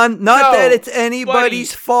 days gone. Not that it's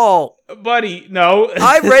anybody's fault. Buddy, no.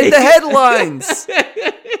 I read the headlines.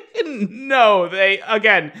 No,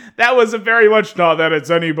 that was a very much not that it's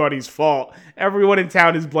anybody's fault. Everyone in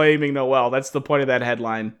town is blaming Noelle. That's the point of that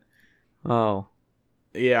headline. Oh.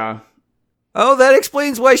 Yeah. Oh, that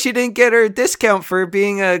explains why she didn't get her discount for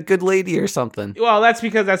being a good lady or something. Well, that's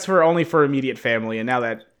because that's only for immediate family, and now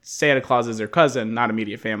that Santa Claus is her cousin, not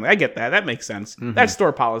immediate family. I get that. That makes sense. Mm-hmm. That's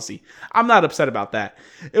store policy. I'm not upset about that.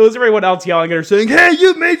 It was everyone else yelling at her saying, hey,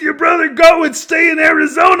 you made your brother go and stay in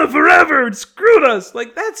Arizona forever and screwed us.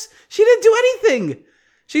 Like, she didn't do anything.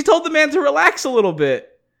 She told the man to relax a little bit.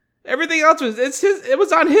 Everything else it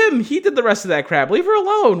was on him. He did the rest of that crap. Leave her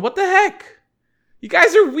alone. What the heck? You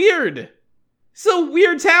guys are weird. It's a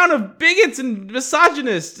weird town of bigots and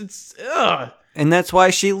misogynists. It's, ugh. And that's why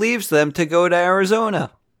she leaves them to go to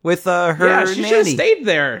Arizona. With her nanny. She should have stayed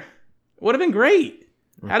there. Would have been great.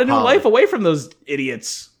 Had a new life away from those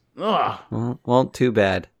idiots. Ugh. Well, too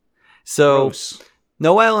bad. So, gross.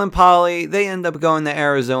 Noelle and Polly, they end up going to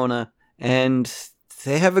Arizona, and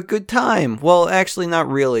they have a good time. Well, actually, not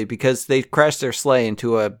really, because they crashed their sleigh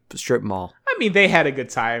into a strip mall. I mean, they had a good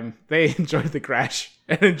time. They enjoyed the crash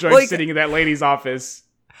and enjoyed sitting in that lady's office.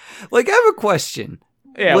 Like, I have a question.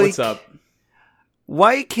 Yeah, what's up?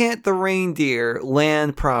 Why can't the reindeer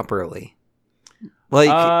land properly?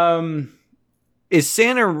 Like, is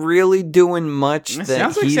Santa really doing much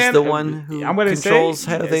that he's the one who controls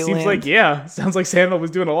how they land? Seems like, sounds like Santa was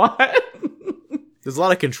doing a lot. There's a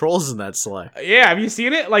lot of controls in that sleigh. Yeah, have you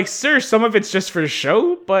seen it? Like, sir, some of it's just for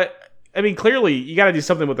show, but, I mean, clearly, you gotta do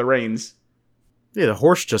something with the reins. Yeah, the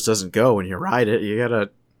horse just doesn't go when you ride it. You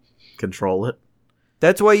gotta control it.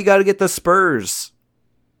 That's why you gotta get the spurs.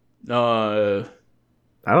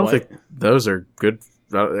 I don't think those are good.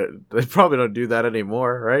 They probably don't do that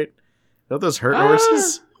anymore, right? Don't those hurt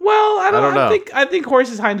horses? Well, I don't know. I think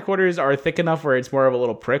horses' hindquarters are thick enough where it's more of a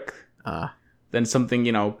little prick than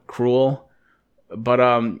something, cruel. But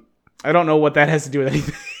I don't know what that has to do with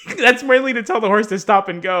anything. That's mainly to tell the horse to stop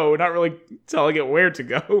and go, not really telling it where to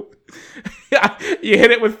go. You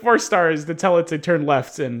hit it with 4 stars to tell it to turn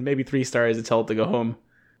left, and maybe 3 stars to tell it to go home.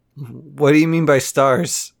 What do you mean by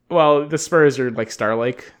stars? Well, the spurs are like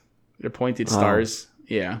star-like. They're pointed stars.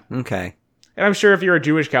 Yeah. Okay. And I'm sure if you're a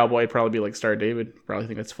Jewish cowboy, it'd probably be like Star David. Probably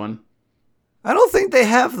think that's fun. I don't think they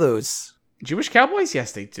have those. Jewish cowboys?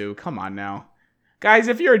 Yes, they do. Come on now. Guys,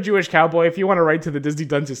 if you're a Jewish cowboy, if you want to write to the Disney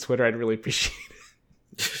Dungeons Twitter, I'd really appreciate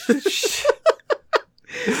it.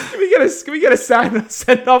 Can we get a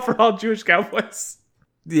send off for all Jewish cowboys?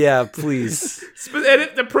 Yeah, please.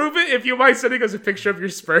 And to prove it, if you mind sending us a picture of your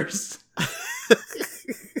spurs.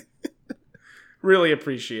 Really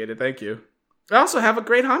appreciate it. Thank you. Also, have a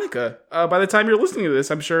great Hanukkah. By the time you're listening to this,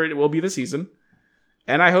 I'm sure it will be the season.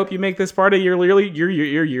 And I hope you make this part of your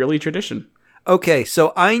yearly tradition. Okay,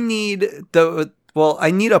 so I need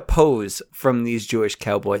a pose from these Jewish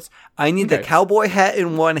cowboys. I need the cowboy hat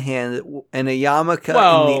in one hand and a yarmulke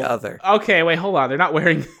in the other. Okay, wait, hold on. They're not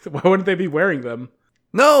wearing... Why wouldn't they be wearing them?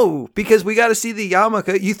 No, because we got to see the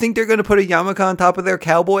yarmulke. You think they're going to put a yarmulke on top of their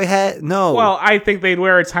cowboy hat? No. Well, I think they'd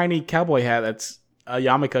wear a tiny cowboy hat that's a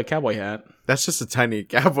yarmulke cowboy hat. That's just a tiny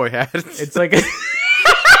cowboy hat. It's like...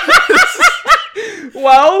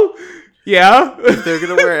 Well... Yeah. If they're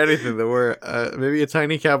gonna wear anything, they'll wear maybe a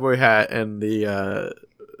tiny cowboy hat and the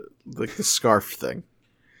scarf thing.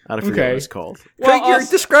 I don't forget what it's called. Well, Craig,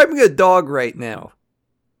 you're describing a dog right now.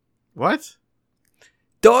 What?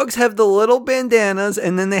 Dogs have the little bandanas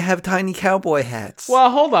and then they have tiny cowboy hats.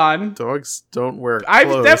 Well, hold on. Dogs don't wear clothes.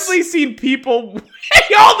 I've definitely seen people...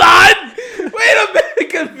 Hey, hold on! Wait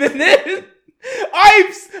a minute!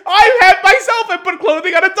 I've had myself and put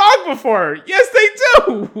clothing on a dog before. Yes, they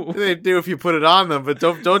do. They do if you put it on them, but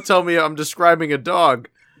don't tell me I'm describing a dog.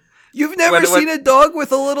 You've never seen a dog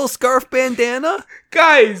with a little scarf bandana?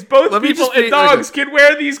 Guys, both people and dogs can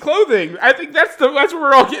wear these clothing. I think that's where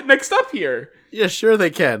we're all getting mixed up here. Yeah, sure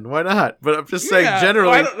they can. Why not? But I'm just saying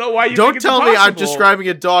generally. I don't know why you don't tell me I'm describing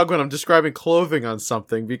a dog when I'm describing clothing on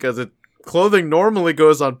something because clothing normally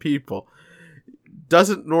goes on people.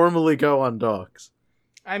 Doesn't normally go on dogs.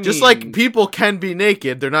 I mean, just like people can be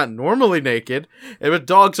naked, they're not normally naked, but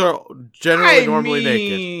dogs are generally normally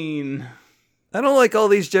naked. I don't like all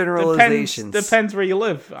these generalizations. Depends where you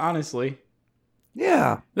live, honestly.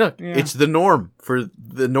 Yeah. No, it's the norm. For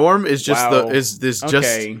the norm is just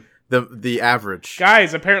the average.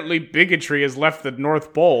 Guys, apparently bigotry has left the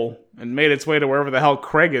North Pole and made its way to wherever the hell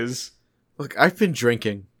Craig is. Look, I've been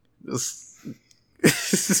drinking.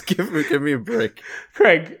 Just give me a break.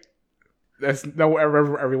 Craig, that's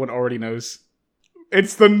everyone already knows.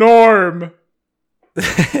 It's the norm.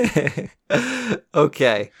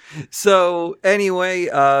 Okay. So anyway,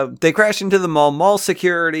 they crash into the mall. Mall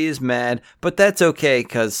security is mad, but that's okay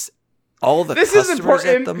because all the customers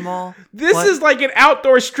at the mall. This is like an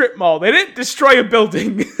outdoor strip mall. They didn't destroy a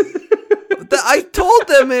building. I told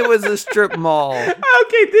them it was a strip mall.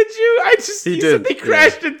 Okay, did you? You said they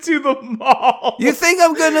crashed into the mall. You think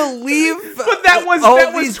I'm gonna leave? But that was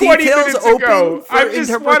 20 minutes ago.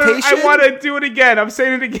 I want to do it again. I'm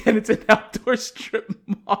saying it again. It's an outdoor strip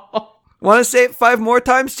mall. Want to say it 5 more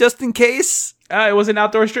times just in case? It was an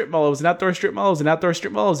outdoor strip mall. It was an outdoor strip mall. It was an outdoor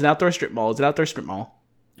strip mall. It was an outdoor strip mall. It was an outdoor strip mall.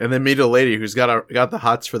 And then meet a lady who's got the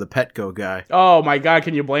hots for the Petco guy. Oh my god!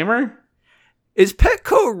 Can you blame her? Is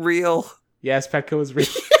Petco real? Yes, Petco is real.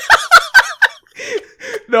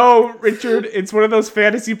 No, Richard, it's one of those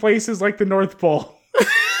fantasy places like the North Pole.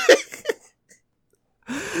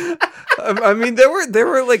 I mean, there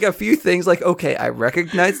were like a few things like, okay, I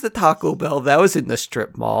recognize the Taco Bell. That was in the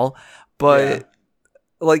strip mall. But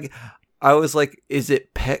like, I was like, is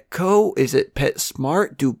it Petco? Is it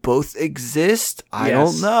PetSmart? Do both exist? I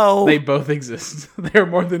don't know. They both exist. There's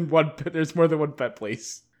more than one pet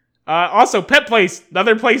place. Also, Pet Place,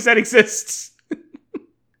 another place that exists.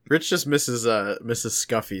 Rich just misses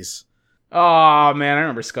Scuffy's. Oh man, I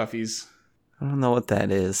remember Scuffy's. I don't know what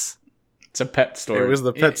that is. It's a pet store. It was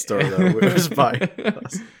the pet store though. It was fine.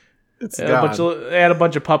 It's gone. They had a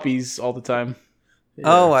bunch of puppies all the time. Yeah.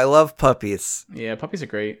 Oh, I love puppies. Yeah, puppies are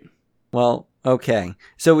great. Well, okay.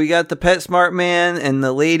 So we got the PetSmart man and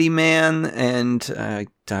the lady man, and I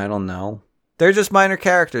don't know. They're just minor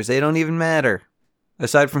characters. They don't even matter.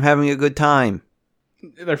 Aside from having a good time.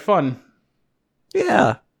 They're fun.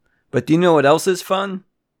 Yeah. But do you know what else is fun?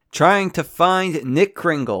 Trying to find Nick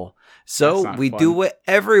Kringle. So we do what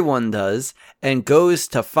everyone does and goes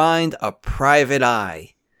to find a private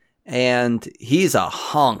eye. And he's a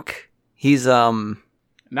hunk. He's not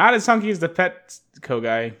as hunky as the Petco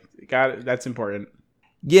guy. Got it. That's important.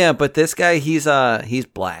 Yeah, but this guy, he's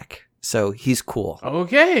black. So he's cool.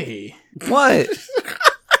 Okay. What?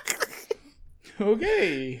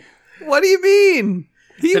 Okay. What do you mean?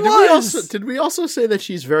 Did we also say that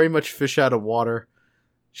she's very much fish out of water?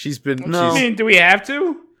 She's been. No. I mean, do we have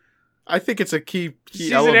to? I think it's a key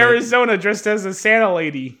she's element. In Arizona dressed as a Santa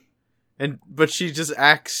lady. But she just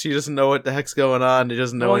acts. She doesn't know what the heck's going on. She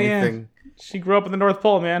doesn't know anything. Yeah. She grew up in the North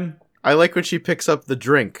Pole, man. I like when she picks up the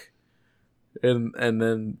drink, and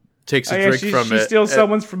then takes a drink from it. She steals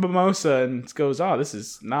someone's from mimosa and goes, "Oh, this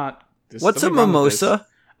is not." What's a mimosa?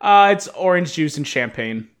 It's orange juice and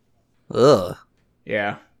champagne. Ugh.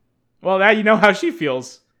 Yeah. Well, now you know how she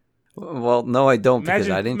feels. Well, no, I don't because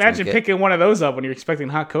I didn't. Imagine picking one of those up when you're expecting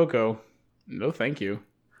hot cocoa. No, thank you.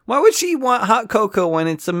 Why would she want hot cocoa when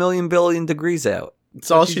it's 1,000,000,000,000 degrees out?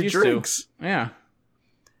 It's all she drinks. Yeah.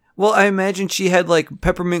 Well, I imagine she had like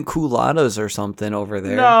peppermint culottes or something over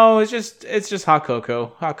there. No, it's just hot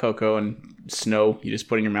cocoa and snow. You just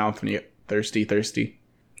put in your mouth when you get thirsty.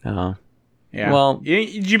 Oh. Yeah. Well,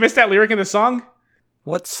 did you miss that lyric in the song?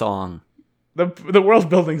 What song? The world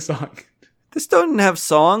building song. This doesn't have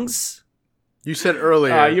songs. You said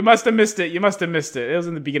earlier. You must have missed it. It was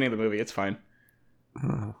in the beginning of the movie. It's fine.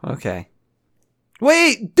 Oh, okay.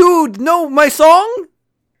 Wait, dude, no, my song?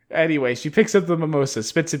 Anyway, she picks up the mimosa,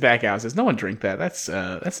 spits it back out, says, "No one drink that.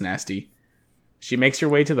 That's nasty." She makes her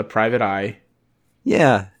way to the private eye.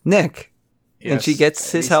 Yeah, Nick. Yes, and she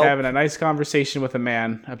gets his help. Having a nice conversation with a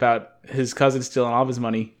man about his cousin stealing all of his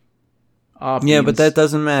money. Yeah, but that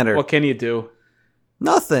doesn't matter. What can you do?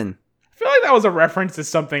 Nothing. I feel like that was a reference to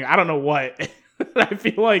something. I don't know what. I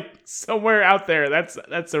feel like somewhere out there,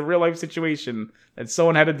 that's a real life situation that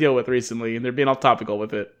someone had to deal with recently, and they're being all topical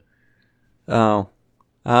with it. Oh.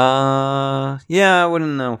 Yeah, I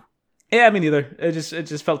wouldn't know. Yeah, me neither. It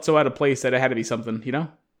just felt so out of place that it had to be something, you know?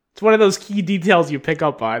 It's one of those key details you pick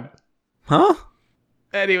up on. Huh?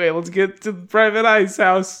 Anyway, let's get to the private eye's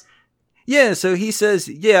house. Yeah, so he says,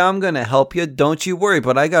 "Yeah, I'm gonna help you. Don't you worry,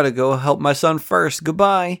 but I gotta go help my son first.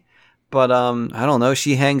 Goodbye." But, I don't know,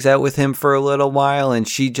 she hangs out with him for a little while, and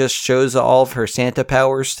she just shows all of her Santa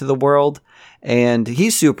powers to the world. And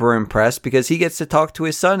he's super impressed because he gets to talk to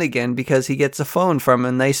his son again because he gets a phone from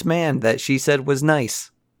a nice man that she said was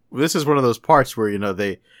nice. This is one of those parts where,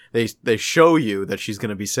 they show you that she's going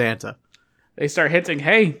to be Santa. They start hinting,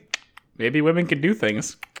 hey, maybe women can do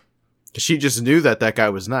things. She just knew that guy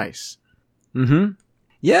was nice. Mm-hmm.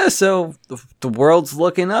 Yeah, so the world's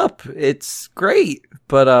looking up. It's great.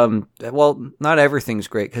 But, well, not everything's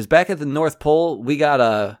great. Because back at the North Pole, we got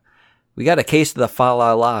a case of the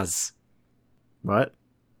fa-la-las. What?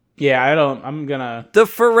 Yeah, I'm gonna... The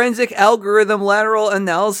forensic algorithm lateral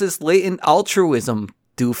analysis latent altruism,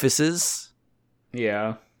 doofuses.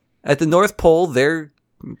 Yeah. At the North Pole, they're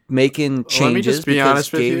making changes let me just be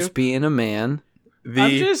honest with Gabe's you. being a man.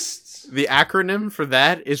 The acronym for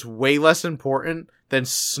that is way less important than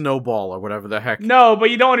Snowball or whatever the heck. No, but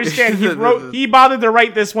you don't understand. He bothered to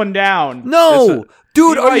write this one down. No!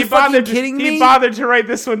 Dude, are you fucking kidding me? He bothered to write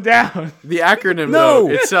this one down. The acronym, though,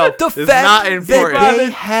 itself is not important. That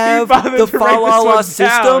they have the fa-la-la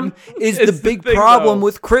system is the big problem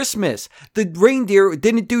with Christmas. The reindeer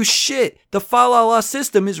didn't do shit. The fa-la-la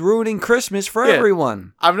system is ruining Christmas for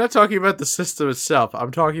everyone. I'm not talking about the system itself.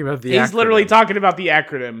 I'm talking about the acronym. He's literally talking about the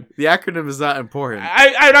acronym. The acronym is not important.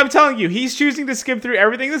 I'm telling you, he's choosing to skip through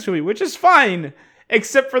everything in this movie, which is fine.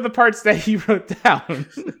 Except for the parts that he wrote down.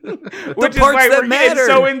 Which is why we're getting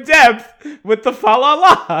so in depth with the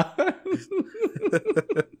fa-la-la.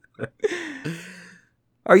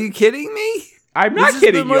 Are you kidding me? I'm not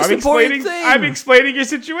kidding you. I'm explaining your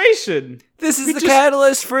situation. This is the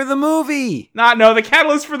catalyst for the movie. No, the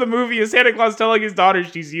catalyst for the movie is Santa Claus telling his daughter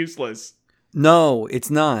she's useless. No, it's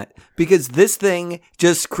not. Because this thing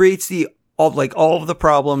just creates all of the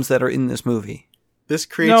problems that are in this movie. This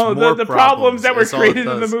creates more the problems that were created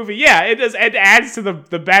in the movie. Yeah, it does. It adds to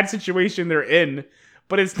the bad situation they're in,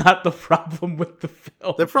 but it's not the problem with the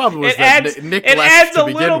film. The problem is that Nick left adds to a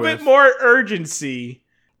little bit more urgency.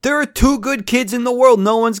 There are 2 good kids in the world.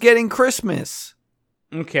 No one's getting Christmas.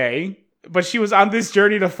 Okay, but she was on this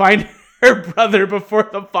journey to find her brother before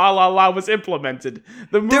the fa-la-la was implemented.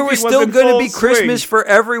 The movie there was still going to be Christmas for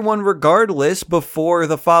everyone regardless before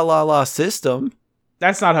the fa-la-la system.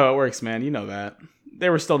 That's not how it works, man. You know that. They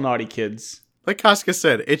were still naughty kids. Like Casca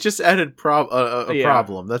said, it just added a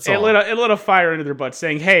problem. That's all. It lit a fire under their butt,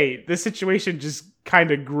 saying, "Hey, this situation just kind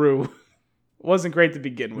of grew. It wasn't great to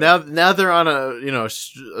begin with." Now they're on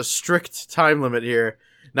a strict time limit here.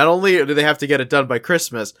 Not only do they have to get it done by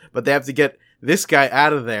Christmas, but they have to get this guy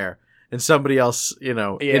out of there and somebody else, in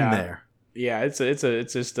there. Yeah, it's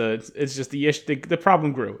just the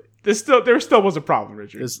problem grew. There still was a problem,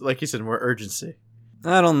 Richard. It's, like you said, more urgency.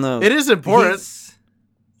 I don't know. It is important.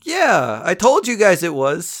 Yeah, I told you guys it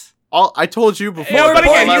was. I told you before. Yeah, but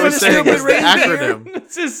again, I was saying it's the acronym.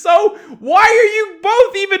 This is so. Why are you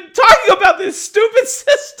both even talking about this stupid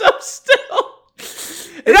system still?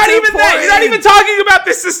 You're not even that. You're not even talking about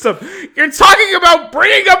this system. You're talking about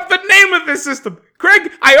bringing up the name of this system.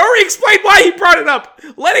 Craig, I already explained why he brought it up.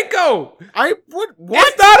 Let it go. What?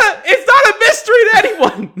 It's not a mystery to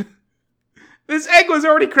anyone. This egg was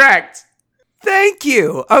already cracked. Thank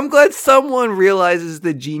you. I'm glad someone realizes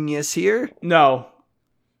the genius here. No.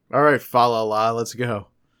 All right, fa-la-la, let's go.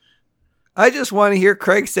 I just want to hear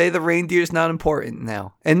Craig say the reindeer's not important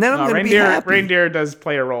now. And then I'm going to be happy. Reindeer does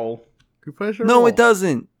play a role. No, it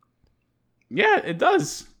doesn't. Yeah, it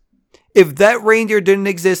does. If that reindeer didn't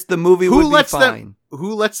exist, the movie would be fine.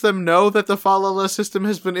 Who lets them know that the fa la la system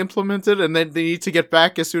has been implemented and then they need to get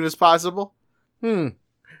back as soon as possible?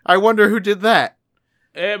 I wonder who did that.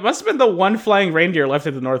 It must have been the one flying reindeer left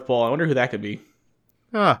at the North Pole. I wonder who that could be.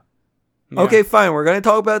 Huh. Yeah. Okay, fine. We're going to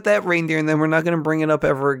talk about that reindeer, and then we're not going to bring it up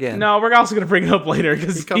ever again. No, we're also going to bring it up later,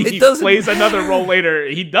 because he plays another role later.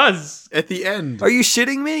 He does. At the end. Are you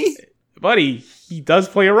shitting me? Buddy, he does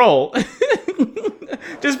play a role.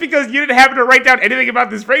 Just because you didn't happen to write down anything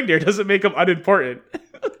about this reindeer doesn't make him unimportant.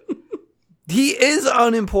 He is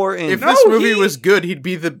unimportant. If this movie was good, he'd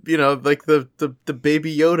be the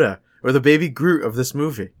baby Yoda or the baby Groot of this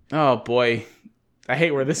movie. Oh boy, I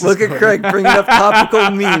hate where this Look is at Craig bringing up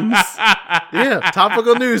topical memes. Yeah,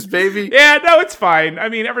 topical news, baby. Yeah, no, it's fine. I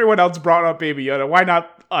mean, everyone else brought up Baby Yoda. Why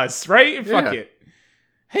not us, right? Fuck it.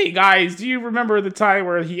 Hey guys, do you remember the time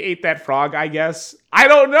where he ate that frog, I guess? I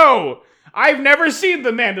don't know. I've never seen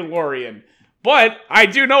The Mandalorian. But I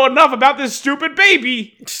do know enough about this stupid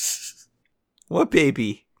baby. What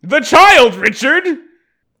baby? The child, Richard!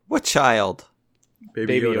 What child?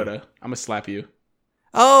 Baby Yoda. I'm gonna slap you.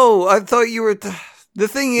 Oh, I thought you were... The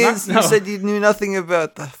thing is, you said you knew nothing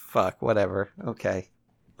about the... Fuck, whatever. Okay.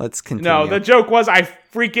 Let's continue. No, the joke was I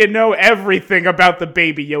freaking know everything about the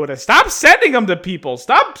Baby Yoda. Stop sending them to people.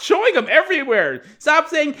 Stop showing them everywhere. Stop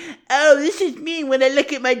saying, oh, this is me when I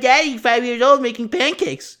look at my daddy 5 years old making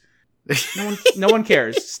pancakes. No one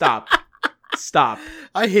cares. Stop.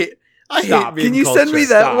 I hate Can you culture. send me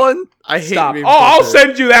that one? I hate meme culture. I'll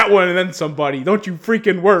send you that one and then somebody. Don't you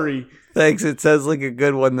freaking worry. Thanks. It sounds like a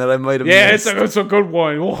good one that I might have missed. It's a good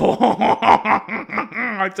one.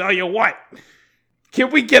 I tell you what. Can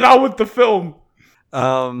we get on with the film?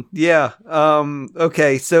 Yeah.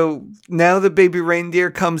 Okay, so now the baby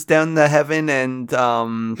reindeer comes down to heaven and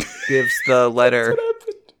gives the letter.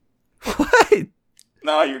 What?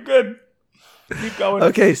 No, you're good. Keep going.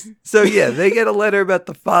 Okay, so yeah, they get a letter about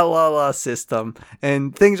the fa la la system,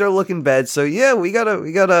 and things are looking bad. So yeah, we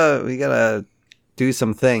gotta do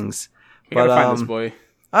some things. We gotta find this boy.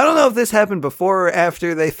 I don't know if this happened before or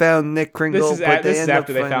after they found Nick Kringle. This is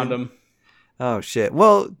after they found him. Oh shit!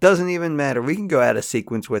 Well, it doesn't even matter. We can go out of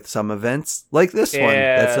sequence with some events like this one.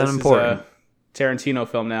 That's unimportant. Is a Tarantino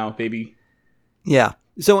film now, baby. Yeah.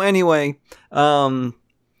 So anyway,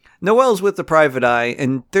 Noelle's with the private eye,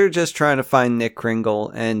 and they're just trying to find Nick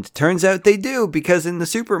Kringle, and turns out they do, because in the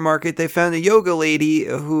supermarket they found a yoga lady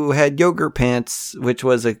who had yogurt pants, which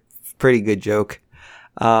was a pretty good joke.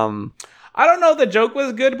 I don't know if the joke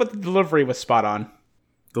was good, but the delivery was spot on.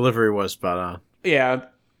 Delivery was spot on. Yeah.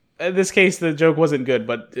 In this case, the joke wasn't good,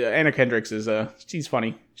 but Anna Kendricks she's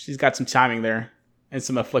funny. She's got some timing there and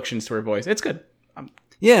some afflictions to her voice. It's good.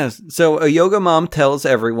 Yeah, so a yoga mom tells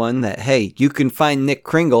everyone that, hey, you can find Nick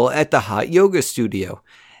Kringle at the hot yoga studio.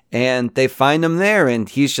 And they find him there, and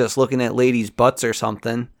he's just looking at ladies' butts or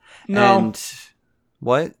something. No. And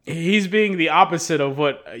what? He's being the opposite of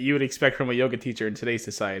what you would expect from a yoga teacher in today's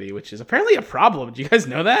society, which is apparently a problem. Did you guys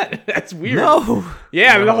know that? That's weird. No.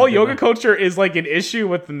 Yeah, I mean, the whole yoga culture is like an issue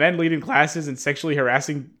with the men leading classes and sexually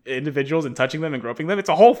harassing individuals and touching them and groping them. It's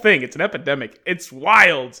a whole thing. It's an epidemic. It's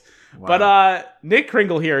wild. Wow. But Nick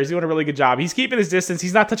Kringle here is doing a really good job. He's keeping his distance.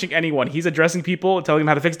 He's not touching anyone. He's addressing people and telling them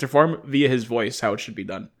how to fix their form via his voice, how it should be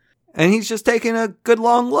done. And he's just taking a good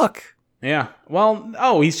long look. Yeah.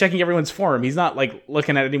 Well, he's checking everyone's form. He's not like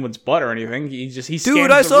looking at anyone's butt or anything. He scans the room.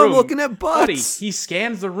 Dude, I saw him looking at butts. Buddy, he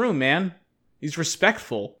scans the room, man. He's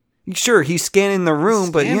respectful. Sure, he's scanning the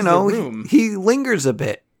room, but he lingers a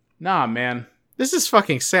bit. Nah, man. This is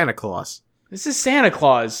fucking Santa Claus. This is Santa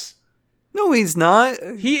Claus. No, he's not.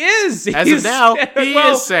 He is. As of now, he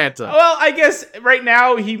is Santa. Well, I guess right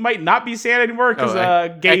now he might not be Santa anymore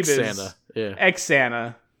because Gabe is Santa. Yeah.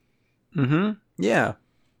 Ex-Santa. Mm-hmm. Yeah.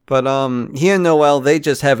 But he and Noelle, they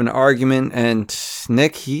just have an argument, and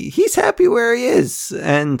Nick, he's happy where he is.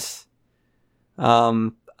 And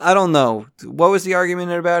I don't know. What was the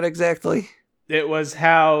argument about exactly? It was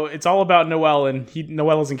how it's all about Noelle, and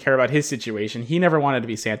Noelle doesn't care about his situation. He never wanted to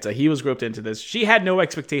be Santa. He was roped into this. She had no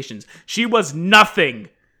expectations. She was nothing.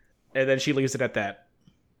 And then she leaves it at that.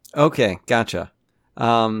 Okay, gotcha.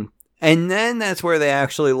 And then that's where they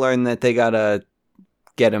actually learn that they gotta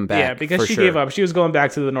get him back. Yeah, because she gave up. She was going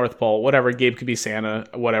back to the North Pole. Whatever, Gabe could be Santa.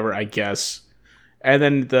 Whatever, I guess. And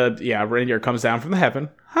then reindeer comes down from the heaven.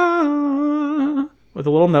 With a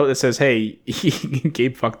little note that says, hey,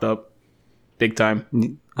 Gabe fucked up. Big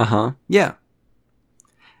time. Uh-huh. Yeah.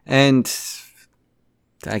 And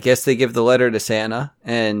I guess they give the letter to Santa,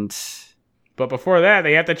 and... But before that,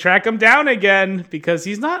 they have to track him down again, because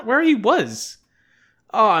he's not where he was.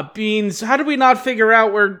 Oh, Beans, how did we not figure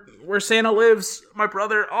out where Santa lives, my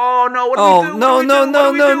brother? Oh, no, what do we do? No.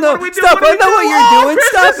 Stop, I know what you're doing.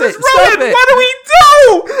 Stop it. Stop it. What do we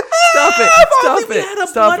do? Stop it. Stop it. We had a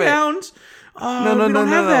Stop it. bloodhound. No, we don't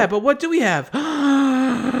have that, but what do we have?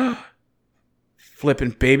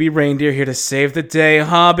 Flippin' baby reindeer here to save the day,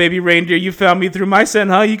 huh? Baby reindeer, you found me through my scent,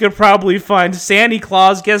 huh? You could probably find Santa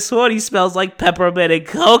Claus. Guess what? He smells like peppermint and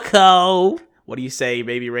cocoa. What do you say,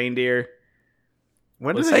 baby reindeer?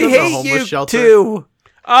 When did I hate you shelter? Too.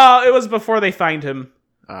 It was before they find him.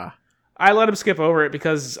 I let him skip over it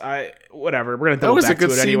because whatever. We're gonna double back to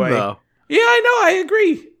it anyway. Though. Yeah, I know. I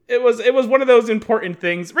agree. It was one of those important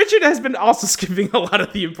things. Richard has been also skipping a lot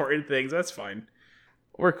of the important things. That's fine.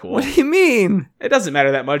 We're cool. What do you mean? It doesn't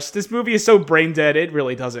matter that much. This movie is so brain dead. It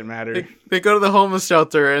really doesn't matter. They go to the homeless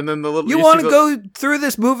shelter and then the little. You want to go through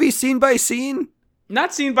this movie scene by scene?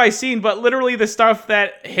 Not scene by scene, but literally the stuff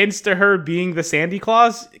that hints to her being the Santa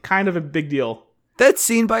Claus, kind of a big deal. That's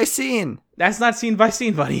scene by scene. That's not scene by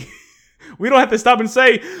scene, buddy. We don't have to stop and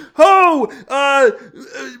say, Private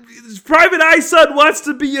Eye's son wants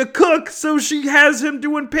to be a cook, so she has him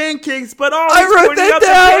doing pancakes, but I wrote that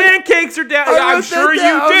down. The pancakes are down. I'm sure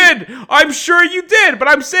you did. I'm sure you did, but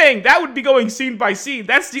I'm saying that would be going scene by scene.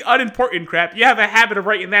 That's the unimportant crap. You have a habit of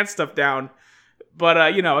writing that stuff down. But,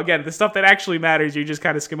 again, the stuff that actually matters, you just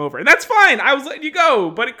kind of skim over. And that's fine. I was letting you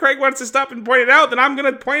go. But if Craig wants to stop and point it out, then I'm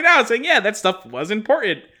going to point it out, saying, yeah, that stuff was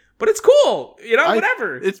important. But it's cool.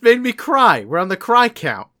 Whatever. It's made me cry. We're on the cry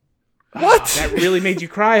count. What? That really made you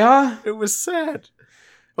cry, huh? It was sad.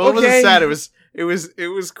 Well, okay. It wasn't sad. It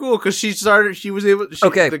was cool because she was able.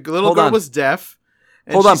 Okay. The little girl was deaf.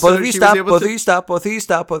 Hold on. Both of you stop. Both of you stop. Both of you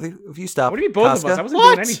stop. What do you mean both of us? I wasn't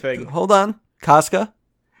doing anything. Hold on. Casca.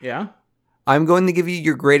 Yeah? I'm going to give you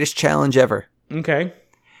your greatest challenge ever. Okay.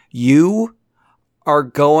 You are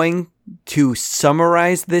going to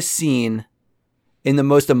summarize this scene in the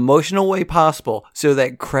most emotional way possible so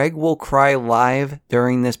that Craig will cry live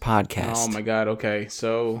during this podcast. Oh my God. Okay.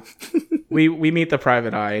 So we meet the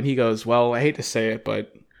Private Eye and he goes, well, I hate to say it,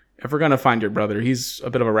 but if we're going to find your brother, he's a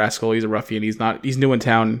bit of a rascal. He's a ruffian. He's new in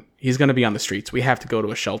town. He's going to be on the streets. We have to go to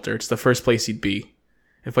a shelter. It's the first place he'd be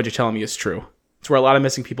if what you're telling me is true. It's where a lot of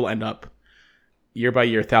missing people end up. Year by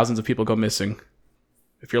year, thousands of people go missing.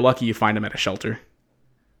 If you're lucky, you find them at a shelter.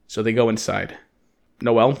 So they go inside.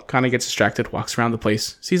 Noelle kind of gets distracted, walks around the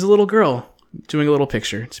place, sees a little girl doing a little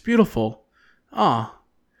picture. It's beautiful. Aw,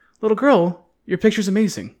 little girl, your picture's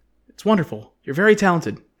amazing. It's wonderful. You're very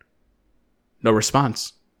talented. No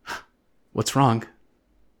response. What's wrong?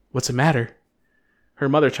 What's the matter? Her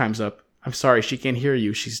mother chimes up. I'm sorry, she can't hear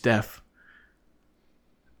you. She's deaf.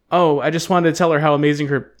 Oh, I just wanted to tell her how amazing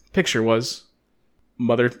her picture was.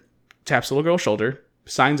 Mother taps the little girl's shoulder,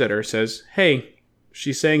 signs at her, says, hey,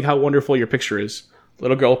 she's saying how wonderful your picture is.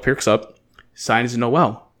 Little girl perks up, signs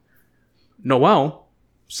Noelle. Noelle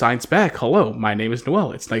signs back, hello, my name is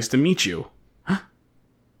Noelle. It's nice to meet you. Huh?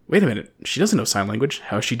 Wait a minute, she doesn't know sign language.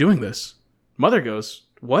 How is she doing this? Mother goes,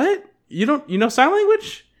 what? You know sign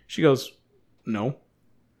language? She goes, no.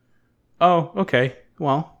 Oh, okay,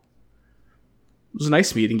 well, it was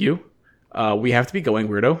nice meeting you. We have to be going,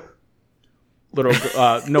 weirdo. Little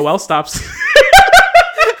Noelle stops.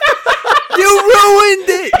 You ruined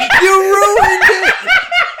it!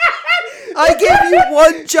 I gave you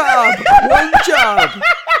one job!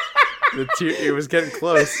 It was getting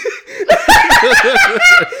close.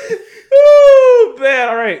 Oh, man.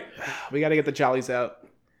 All right. We got to get the jollies out.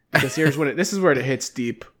 Because this is where it hits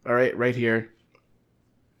deep. All right, right here.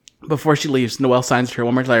 Before she leaves, Noelle signs to her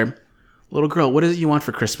one more time. Little girl, what is it you want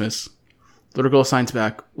for Christmas? Little girl signs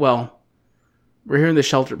back. Well, we're here in the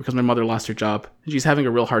shelter because my mother lost her job. And she's having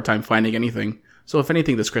a real hard time finding anything. So if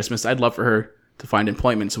anything this Christmas, I'd love for her to find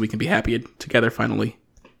employment so we can be happy together finally.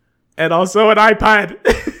 And also an iPad.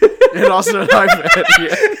 Yeah.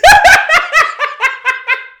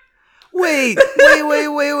 Wait.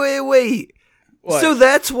 What? So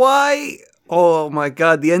that's why... Oh my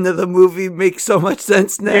God, the end of the movie makes so much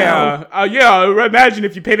sense now. Yeah, imagine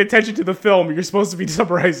if you paid attention to the film you're supposed to be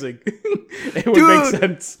summarizing. It would make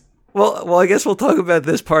sense. Well, I guess we'll talk about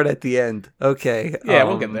this part at the end. Okay. Yeah,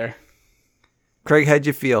 we'll get there. Craig, how'd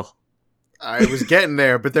you feel? I was getting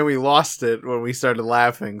there, but then we lost it when we started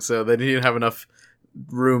laughing, so they didn't have enough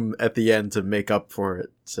room at the end to make up for it.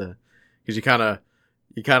 Because you kind of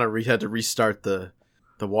had to restart the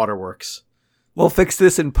waterworks. We'll fix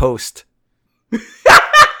this in post.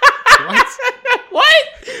 What?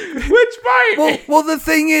 Which part? Well, the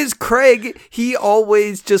thing is, Craig, he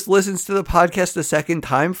always just listens to the podcast a second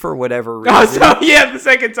time for whatever reason. Oh, so yeah, the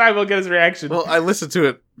second time we'll get his reaction. Well, I listened to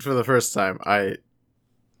it for the first time.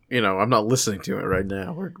 I'm not listening to it right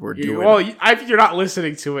now. We're doing. Well, if you're not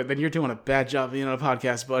listening to it, then you're doing a bad job being on a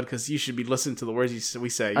podcast, bud. Because you should be listening to the words we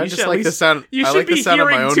say. I just like the sound. You should be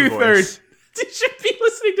hearing my own 2/3. Voice. You should be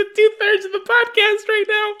listening to 2/3 of the podcast right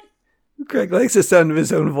now. Craig likes the sound of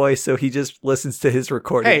his own voice, so he just listens to his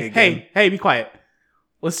recording again. Hey, be quiet.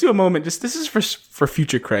 Let's do a moment. This is for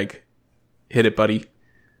future Craig. Hit it, buddy.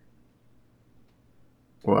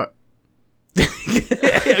 What?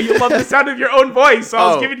 You love the sound of your own voice, so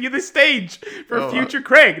I was giving you the stage for future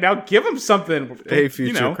Craig. Now give him something. Hey,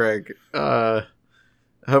 future Craig. I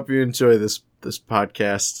hope you enjoy this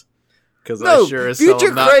podcast. Because I sure as hell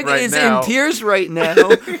future not Craig right is now. in tears right now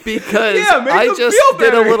because I just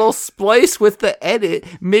did a little splice with the edit,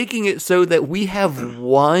 making it so that we have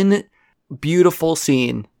one beautiful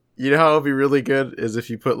scene. You know how it'd be really good is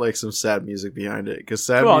if you put like some sad music behind it, because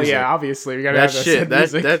sad music. Well, yeah, obviously we gotta have that shit.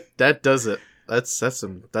 That does it. That's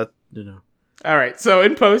some. All right, so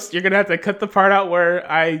in post, you're gonna have to cut the part out where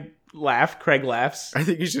I laugh. Craig laughs. I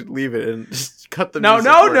think you should leave it and just cut the no. At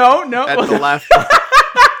the laugh.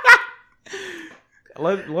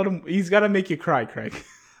 Let him. He's got to make you cry, Craig.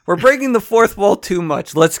 We're breaking the fourth wall too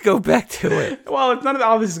much. Let's go back to it. Well, none of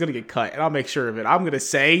all this is gonna get cut, and I'll make sure of it. I'm gonna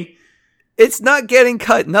say it's not getting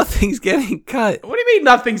cut. Nothing's getting cut. What do you mean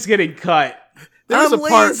nothing's getting cut? I'm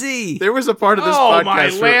lazy. There was a part of this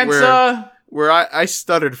podcast where I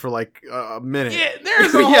stuttered for like a minute. Yeah,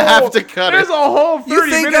 there's a you whole, have to cut there's it. a whole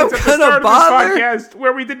 30 minutes at the start of this podcast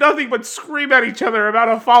where we did nothing but scream at each other about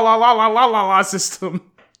a fa la la la la la la system.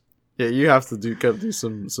 Yeah, you have to do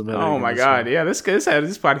some editing. Oh my god, yeah, this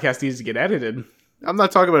podcast needs to get edited. I'm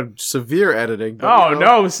not talking about severe editing. But,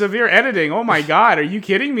 no, severe editing. Oh my god, are you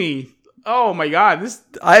kidding me? Oh my god,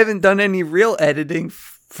 I haven't done any real editing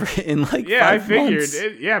in like 5 months. I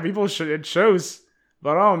figured. People should. It shows.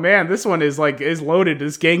 But oh man, this one is loaded.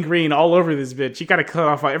 It's gangrene all over this bitch. You gotta cut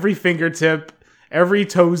off every fingertip, every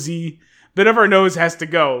toesy. Bit of our nose has to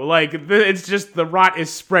go. It's just the rot is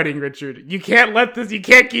spreading, Richard. You can't let this. You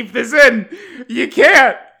can't keep this in. You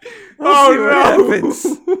can't. We'll see what happens.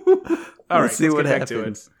 All right, see what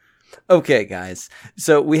happens. Okay, guys.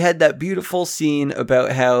 So we had that beautiful scene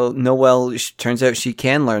about how Noelle turns out she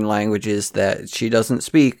can learn languages that she doesn't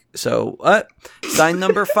speak. So, sign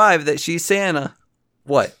number 5 that she's Santa.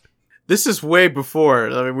 What? This is way before.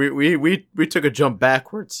 I mean, we took a jump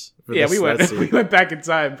backwards. Yeah, we went back in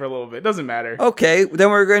time for a little bit. Doesn't matter. Okay, then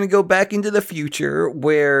we're going to go back into the future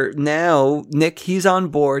where now Nick, he's on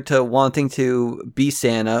board to wanting to be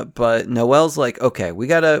Santa, but Noelle's like, okay, we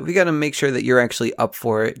gotta make sure that you're actually up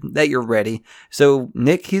for it, that you're ready. So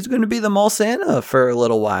Nick, he's going to be the mall Santa for a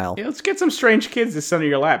little while. Yeah, let's get some strange kids to sit on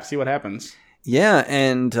your lap, see what happens. Yeah,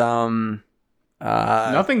 and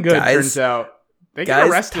nothing good turns out. They get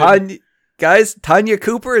arrested. Guys, Tanya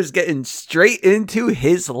Cooper is getting straight into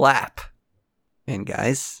his lap. And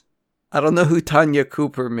guys, I don't know who Tanya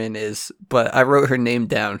Cooperman is, but I wrote her name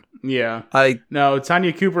down. Yeah. Tanya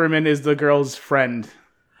Cooperman is the girl's friend.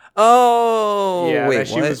 Oh, yeah, wait, that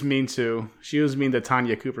she was mean to. She was mean to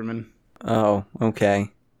Tanya Cooperman. Oh, okay.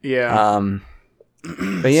 Yeah.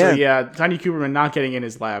 But yeah. So yeah, Tanya Cooperman not getting in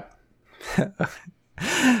his lap.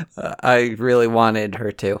 I really wanted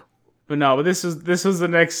her to. But this was the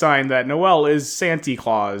next sign that Noelle is Santa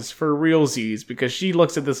Claus for realsies, because she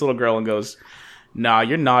looks at this little girl and goes, "Nah,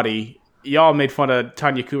 you're naughty. Y'all made fun of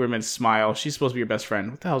Tanya Cooperman's smile. She's supposed to be your best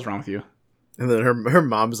friend. What the hell's wrong with you?" And then her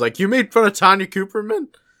mom's like, "You made fun of Tanya Cooperman?"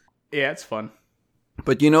 Yeah, it's fun.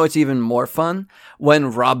 But you know what's even more fun?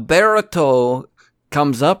 When Roberto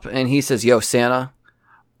comes up and he says, "Yo, Santa,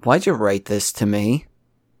 why'd you write this to me?"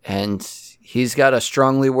 And he's got a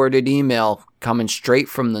strongly worded email coming straight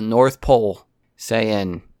from the North Pole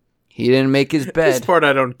saying he didn't make his bed. This part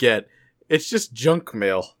I don't get. It's just junk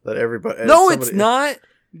mail that everybody... No, it's not.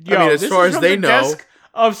 Yo, I mean, as far as they know...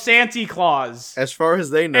 of Santa Claus. As far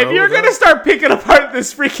as they know... If you're going to start picking apart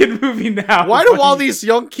this freaking movie now... Why do all these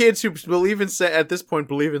young kids who believe in at this point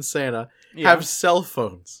believe in Santa have cell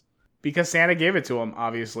phones? Because Santa gave it to them,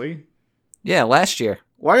 obviously. Yeah, last year.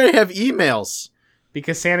 Why do they have emails?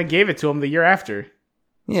 Because Santa gave it to them the year after.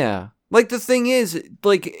 Yeah. Like, the thing is,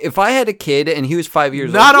 like, if I had a kid and he was 5 years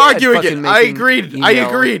old... Not arguing it. I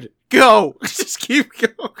agreed. Go. Just keep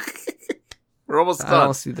going. We're almost done. I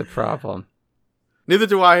don't see the problem. Neither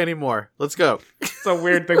do I anymore. Let's go. It's a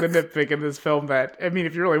weird thing to nitpick in this film that... I mean,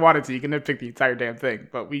 if you really wanted to, you can nitpick the entire damn thing.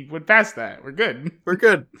 But we went past that. We're good. We're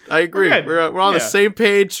good. I agree. We're on the same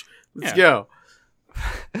page. Let's go.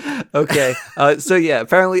 Okay, so yeah,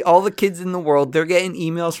 apparently all the kids in the world, they're getting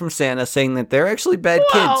emails from Santa saying that they're actually bad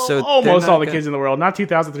kids. So almost all the kids in the world, not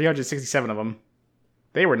 2,367 of them.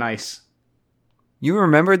 They were nice. You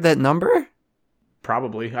remembered that number?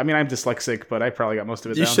 probably. I mean, I'm dyslexic, but I probably got most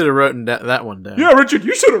of it down. You should have written that one down. Yeah, Richard,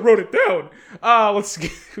 you should have wrote it down. Let's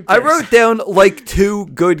get... I wrote down like 2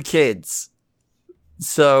 good kids.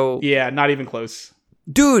 So... Yeah, not even close.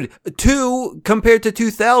 Dude, 2 compared to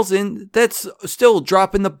 2,000, that's still a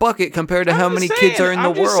drop in the bucket compared to how many kids are in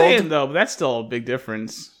the world. I'm just saying, though, but that's still a big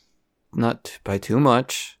difference. Not by too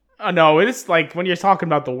much. No, it's like when you're talking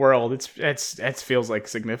about the world, it feels like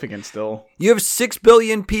significant still. You have 6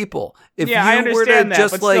 billion people. I understand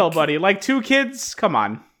that, but still, buddy, like 2 kids? Come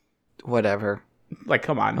on. Whatever. Like,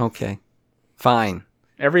 come on. Okay. Fine.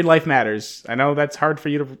 Every life matters. I know that's hard for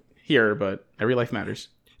you to hear, but every life matters.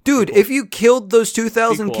 Dude, if you killed those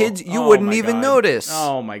 2,000 kids, you wouldn't even notice.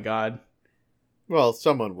 Oh my god. Well,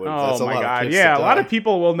 someone would. Oh my god. Yeah, a lot of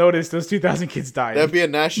people will notice those 2,000 kids died. That'd be a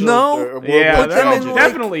national... No. Yeah,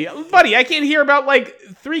 definitely. Buddy, I can't hear about like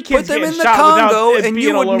 3 kids getting shot without it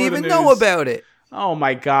being all over the news. Put them in the Congo and you wouldn't even know about it. Oh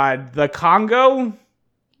my god. The Congo?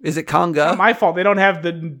 Is it Congo? Not my fault. They don't have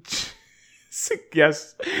the...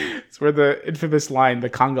 Yes. It's where the infamous line, the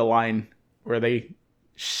Congo line, where they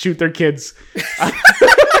shoot their kids.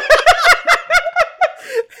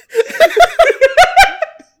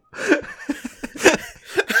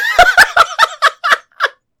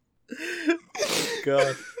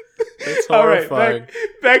 God, that's horrifying. All right,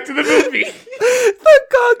 back to the movie. The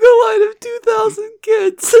Congo line of 2,000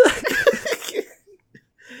 kids.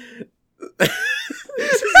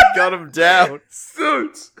 Just got him down.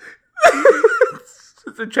 Suits.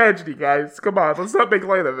 It's a tragedy, guys. Come on, let's not make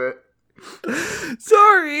light of it.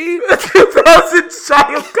 Sorry. 2,000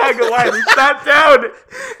 shot of Congo line. We shot down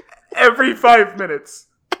every 5 minutes.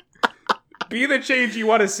 Be the change you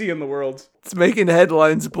want to see in the world. It's making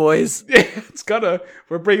headlines, boys. Yeah, it's gonna.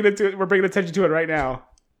 We're bringing attention to it right now.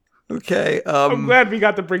 Okay. I'm glad we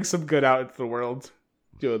got to bring some good out into the world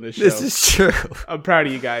doing this show. This is true. I'm proud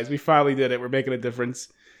of you guys. We finally did it. We're making a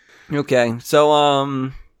difference. Okay.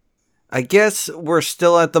 So, I guess we're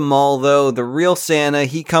still at the mall, though. The real Santa,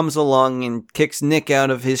 he comes along and kicks Nick out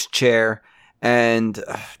of his chair. And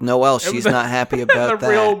Noelle, she's not happy about the that. The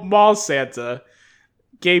real mall Santa.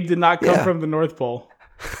 Gabe did not come from the North Pole.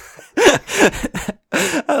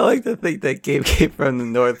 I like to think that Gabe came from the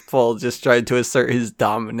North Pole, just trying to assert his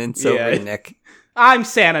dominance over Nick. I'm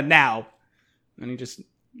Santa now. And he just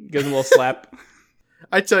gives him a little slap.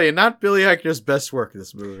 I tell you, not Billy Eichner's best work in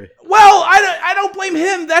this movie. Well, I don't blame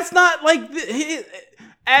him. That's not like...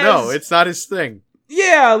 No, it's not his thing.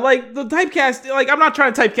 Yeah, like the typecast, like I'm not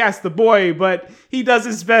trying to typecast the boy, but he does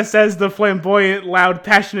his best as the flamboyant, loud,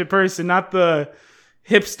 passionate person, not the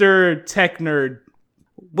hipster tech nerd.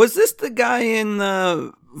 Was this the guy in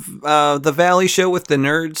the Valley show with the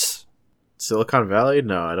nerds? Silicon Valley?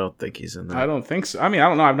 No, I don't think he's in there. I don't think so. I mean, I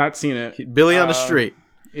don't know. I've not seen it. Billy on the Street.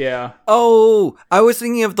 Yeah. Oh, I was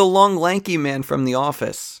thinking of the long, lanky man from The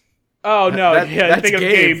Office. Oh, no. I think of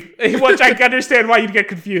Gabe. Which I understand why you'd get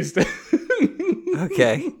confused.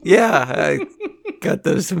 Okay. Yeah, I got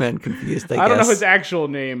those men confused, I don't know his actual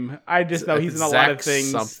name. I just know he's in a lot of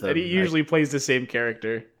things. And he usually plays the same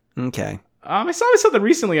character. Okay. I saw something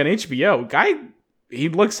recently on HBO. Guy, he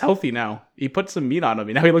looks healthy now. He put some meat on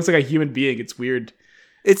him. Now he looks like a human being. It's weird.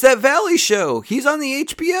 It's that Valley show. He's on the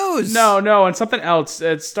HBOs. No, and something else.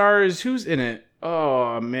 It stars, who's in it?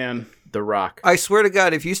 Oh, man. The Rock. I swear to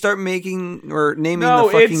God, if you start making or naming the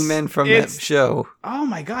fucking men from that show. Oh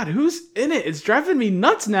my God, who's in it? It's driving me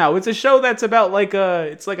nuts now. It's a show that's about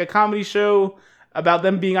it's like a comedy show about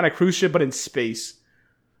them being on a cruise ship but in space.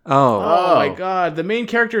 Oh my God, the main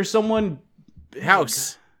character is someone...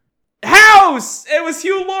 House! It was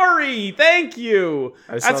Hugh Laurie! Thank you!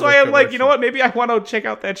 That's why I'm like, you know what, maybe I want to check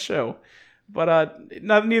out that show. But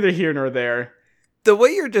neither here nor there. The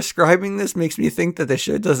way you're describing this makes me think that the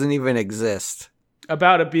show doesn't even exist.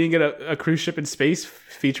 About it being in a cruise ship in space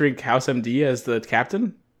featuring House MD as the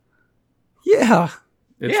captain? Yeah.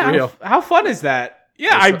 It's real. How fun is that?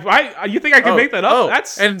 Yeah, you think I can make that up?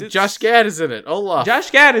 Josh Gad is in it. Olaf.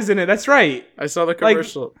 Josh Gad is in it, that's right. I saw the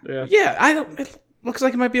commercial. It looks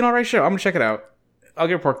like it might be an alright show. I'm going to check it out. I'll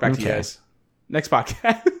get report back to you guys. Next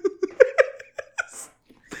podcast.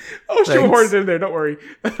 Oh, shoehorned in there. Don't worry.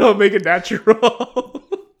 I'll make it natural.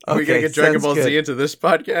 Are we gonna get Dragon Ball Z into this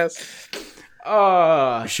podcast?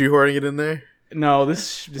 Shoehorning it in there? No,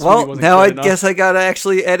 this well, movie now I guess I gotta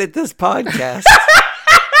actually edit this podcast.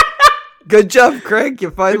 Good job, Craig. You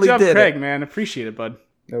finally did it. Good job, Craig, man. Appreciate it, bud.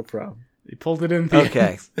 No problem. You pulled it in.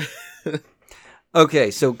 Okay.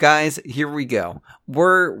 Okay, so guys, here we go.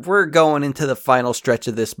 We're going into the final stretch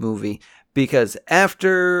of this movie. Because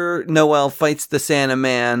after Noelle fights the Santa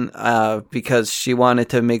Man, because she wanted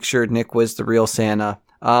to make sure Nick was the real Santa,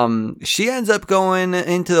 She ends up going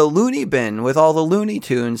into the Looney bin with all the Looney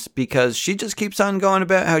Tunes because she just keeps on going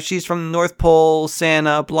about how she's from the North Pole,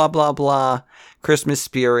 Santa, blah, blah, blah, Christmas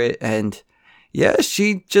spirit. And yeah,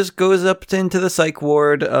 she just goes up into the psych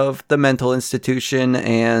ward of the mental institution,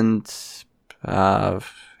 and I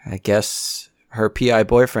guess her PI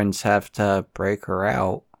boyfriends have to break her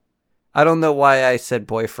out. I don't know why I said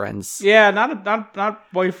boyfriends. Yeah, not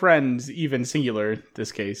boyfriends, even singular,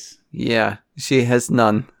 this case. Yeah, she has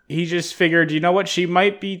none. He just figured, you know what, she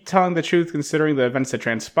might be telling the truth considering the events that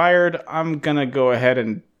transpired. I'm gonna go ahead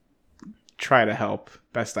and try to help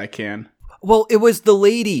best I can. Well, it was the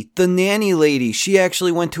lady, the nanny lady. She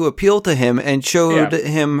actually went to appeal to him and showed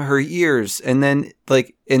him her ears. And then,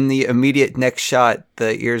 like, in the immediate next shot,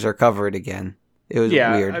 the ears are covered again. It was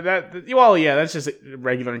weird. That's just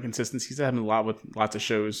regular inconsistencies. That happens a lot with lots of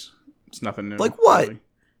shows. It's nothing new. Like what? Really.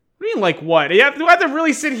 What do you mean, like what? Do I have to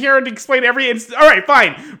really sit here and explain every instance? All right,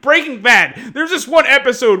 fine. Breaking Bad. There's this one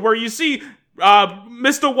episode where you see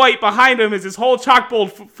Mr. White behind him is this whole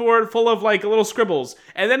chalkboard full of like little scribbles,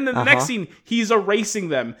 and then in the next scene he's erasing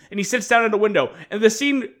them, and he sits down in a window. And the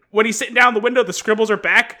scene when he's sitting down in the window, the scribbles are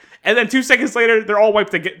back, and then 2 seconds later they're all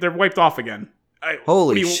wiped. They're wiped off again.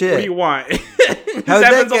 Holy shit! What do you want? How'd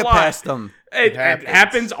that get past them? It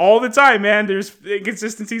happens all the time, man. There's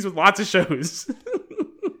inconsistencies with lots of shows.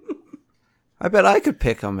 I bet I could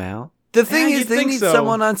pick them out. The thing is, they need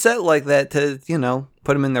someone on set like that to,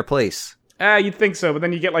 put them in their place. You'd think so, but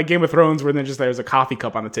then you get like Game of Thrones where then just there's a coffee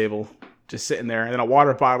cup on the table, just sitting there, and then a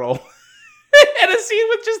water bottle, and a scene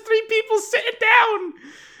with just 3 people sitting down.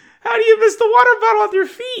 How do you miss the water bottle on your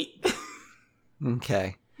feet?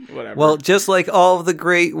 Okay. Whatever. Well, just like all of the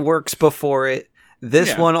great works before it,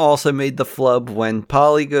 this one also made the flub when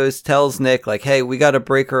Polly tells Nick, like, hey, we got to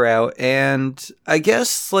break her out. And I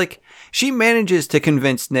guess, like, she manages to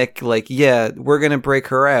convince Nick, like, yeah, we're going to break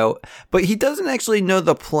her out. But he doesn't actually know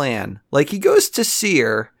the plan. Like, he goes to see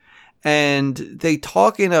her, and they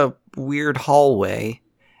talk in a weird hallway.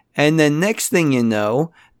 And then next thing you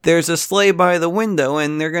know, there's a sleigh by the window,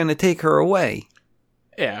 and they're going to take her away.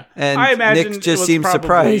 Yeah. And I imagine Nick just seemed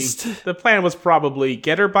surprised. The plan was probably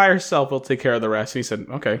get her by herself, we'll take care of the rest. And he said,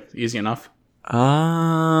 okay, easy enough.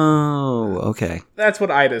 Oh, okay. That's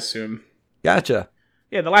what I'd assume. Gotcha.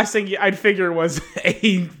 Yeah, the last thing I'd figure was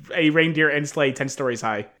a reindeer and sleigh 10 stories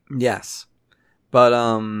high. Yes. But,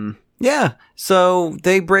 yeah. So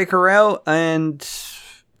they break her out and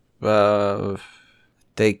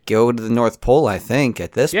they go to the North Pole, I think,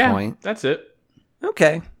 at this point. Yeah, that's it.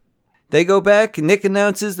 Okay. They go back. Nick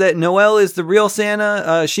announces that Noelle is the real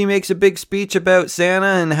Santa. She makes a big speech about Santa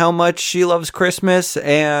and how much she loves Christmas.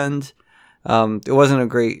 And it wasn't a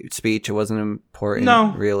great speech. It wasn't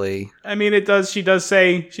important, really. I mean, it does. She does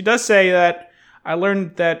say that I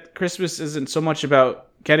learned that Christmas isn't so much about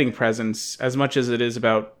getting presents as much as it is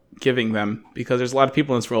about giving them. Because there's a lot of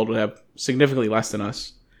people in this world who have significantly less than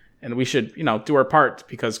us. And we should, do our part.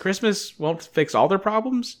 Because Christmas won't fix all their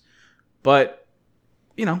problems. But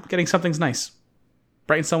getting something's nice.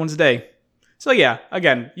 Brighten someone's day. So yeah,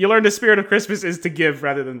 again, you learn the spirit of Christmas is to give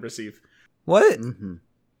rather than receive. What? Mm-hmm.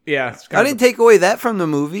 Yeah. I didn't take away that from the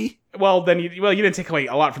movie. Well, then you didn't take away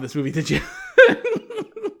a lot from this movie, did you?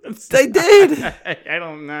 I did. I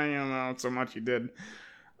don't know so much you did.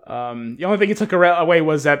 The only thing you took away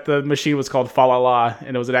was that the machine was called Fa La La,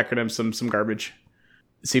 and it was an acronym, some garbage.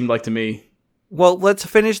 It seemed like to me. Well, let's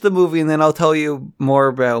finish the movie, and then I'll tell you more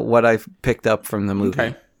about what I've picked up from the movie.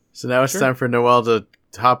 Okay. So now it's time for Noelle to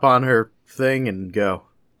hop on her thing and go.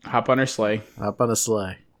 Hop on her sleigh. Hop on a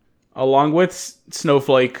sleigh. Along with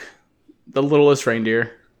Snowflake, the littlest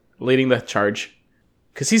reindeer, leading the charge.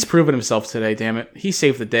 Because he's proven himself today, damn it. He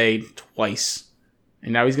saved the day twice.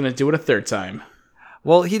 And now he's going to do it a third time.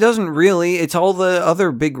 Well, he doesn't really. It's all the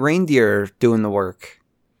other big reindeer doing the work.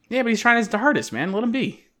 Yeah, but he's trying his hardest, man. Let him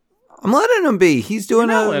be. I'm letting him be. He's doing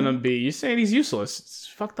You're not letting him be. You're saying he's useless. It's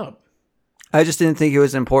fucked up. I just didn't think it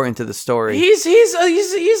was important to the story. He's an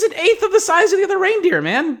eighth of the size of the other reindeer,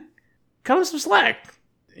 man. Cut him some slack.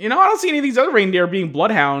 I don't see any of these other reindeer being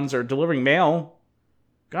bloodhounds or delivering mail.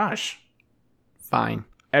 Gosh. Fine.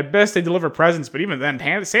 At best, they deliver presents, but even then,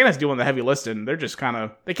 Santa's doing the heavy lifting. They're just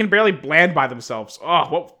they can barely bland by themselves. Oh,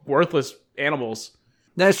 what worthless animals.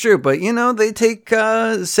 That's true, but they take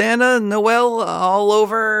Santa, Noelle all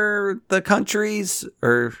over the countries,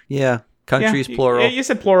 countries plural. Yeah, you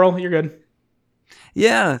said plural. You're good.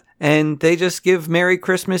 Yeah, and they just give Merry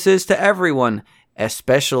Christmases to everyone,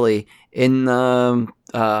 especially in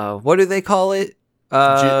what do they call it?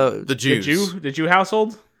 The Jews. The Jew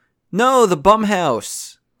household? No, the bum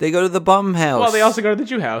house. They go to the bum house. Well, they also go to the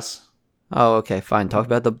Jew house. Oh, okay, fine. Talk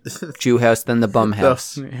about the Jew house, then the bum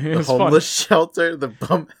house. The homeless shelter, the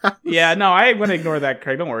bum house. Yeah, no, I'm going to ignore that,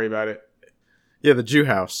 Craig. Don't worry about it. Yeah, the Jew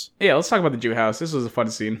house. Yeah, let's talk about the Jew house. This was a fun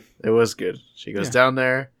scene. It was good. She goes down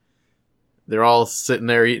there. They're all sitting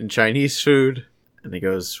there eating Chinese food. And he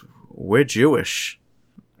goes, we're Jewish.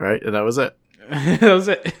 Right? And that was it. That was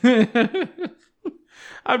it.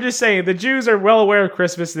 I'm just saying, the Jews are well aware of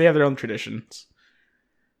Christmas and they have their own traditions.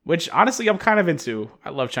 Which, honestly, I'm kind of into. I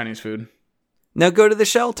love Chinese food. Now go to the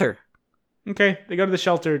shelter. Okay, they go to the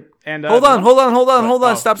shelter and... Hold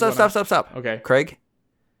on. Stop. Okay. Craig?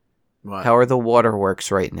 What? How are the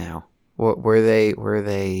waterworks right now? Were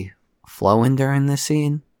they flowing during this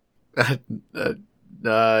scene?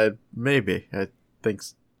 Maybe. I think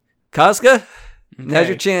so. Casca? Now's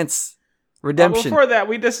your chance. Redemption. Before that,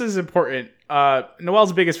 this is important.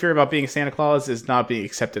 Noelle's biggest fear about being Santa Claus is not being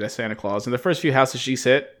accepted as Santa Claus. In the first few houses she's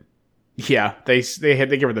hit, yeah, they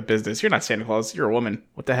give her the business. You're not Santa Claus. You're a woman.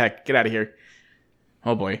 What the heck? Get out of here.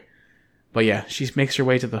 Oh boy. But yeah, she makes her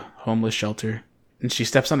way to the homeless shelter, and she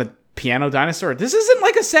steps on a piano dinosaur. This isn't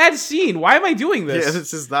like a sad scene. Why am I doing this? Yeah,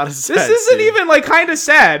 this is not a sad This isn't scene. even like kind of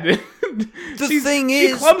sad. The thing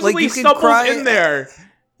is, she clumsily like, you can stumbles cry in there.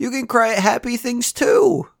 You can cry at happy things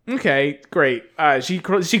too. Okay, great. She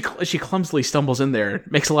clumsily stumbles in there,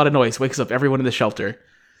 makes a lot of noise, wakes up everyone in the shelter,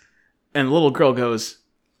 and the little girl goes,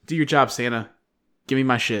 "Do your job, Santa. Give me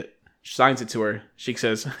my shit." She signs it to her. She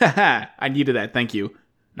says, "Haha, I needed that. Thank you.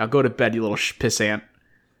 Now go to bed, you little pissant."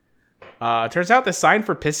 Turns out the sign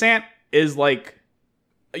for pissant is like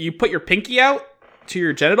you put your pinky out to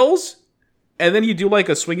your genitals, and then you do like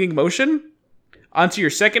a swinging motion onto your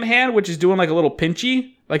second hand, which is doing like a little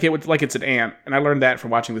pinchy, like it's an ant. And I learned that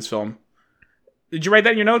from watching this film. Did you write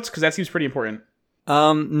that in your notes? Because that seems pretty important.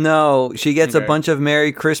 No. She gets a bunch of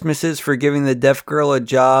Merry Christmases for giving the deaf girl a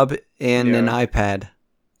job and an iPad.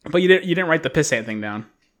 But you didn't write the pissant thing down.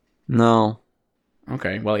 No.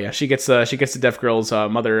 Okay. Well, yeah. She gets the deaf girl's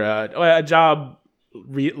mother a job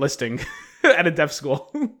listing at a deaf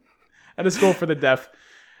school, at a school for the deaf.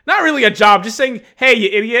 Not really a job, just saying, "Hey, you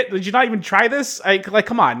idiot! Did you not even try this?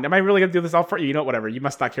 Come on, am I really gonna do this all for you? You know, whatever. You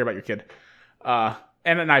must not care about your kid." And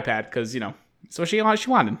an iPad, because so she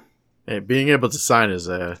wanted. Hey, being able to sign is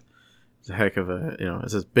a heck of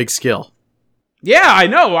it's a big skill. Yeah, I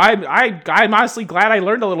know. I'm honestly glad I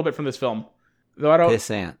learned a little bit from this film. Though I don't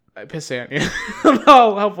pissant. Pissant. Yeah.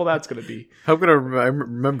 How helpful that's gonna be. How can I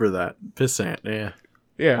remember that pissant? Yeah.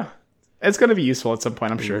 Yeah. It's going to be useful at some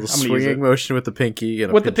point, I'm sure. I'm swinging motion with the pinky.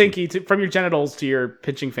 With the pinky, from your genitals to your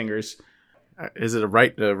pinching fingers. Is it a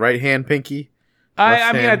right hand pinky?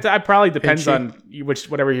 I mean, it probably depends on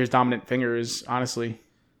whatever your dominant finger is, honestly.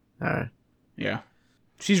 All right. Yeah.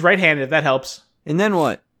 She's right-handed, that helps. And then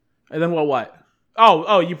what? And then what?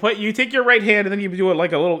 Oh, you take your right hand and then you do it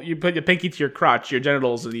like you put your pinky to your crotch, your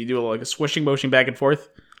genitals, and you do like a swishing motion back and forth,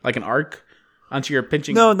 like an arc, onto your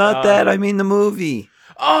pinching. No, not that. I mean the movie.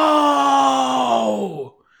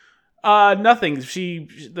 Oh, nothing.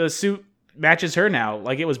 The suit matches her now.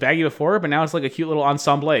 Like it was baggy before, but now it's like a cute little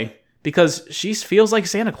ensemble because she feels like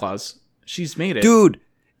Santa Claus. She's made it. Dude,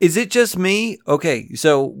 is it just me? Okay,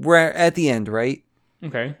 so we're at the end, right?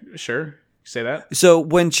 Okay, sure. Say that. So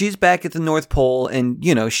when she's back at the North Pole and,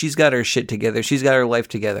 she's got her shit together, she's got her life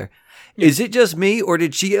together, is it just me or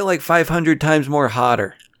did she get like 500 times more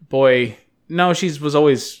hotter? Boy, no, she was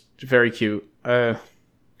always very cute. Oh,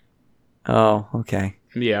 okay.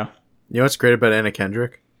 Yeah. You know what's great about Anna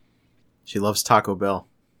Kendrick? She loves Taco Bell.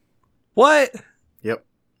 What? Yep.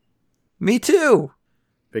 Me too.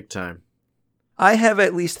 Big time. I have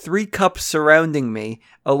at least 3 cups surrounding me,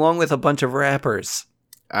 along with a bunch of wrappers.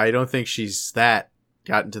 I don't think she's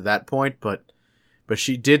gotten to that point, but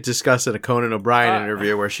she did discuss in a Conan O'Brien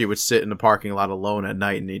interview where she would sit in the parking lot alone at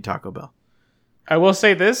night and eat Taco Bell. I will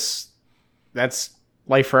say this. That's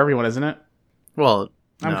life for everyone, isn't it? Well,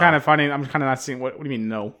 I'm kind of not seeing what do you mean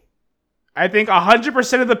no? I think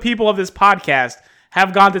 100% of the people of this podcast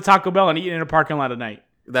have gone to Taco Bell and eaten in a parking lot at night.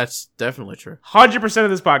 That's definitely true. 100% of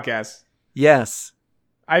this podcast. Yes.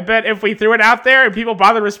 I bet if we threw it out there and people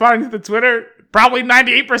bothered responding to the Twitter, probably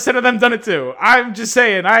 98% of them done it too. I'm just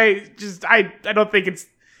saying. I don't think it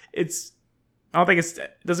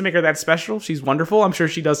doesn't make her that special. She's wonderful. I'm sure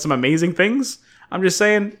she does some amazing things. I'm just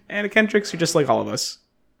saying, Anna Kendrick, you're just like all of us.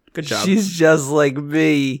 Good job. She's just like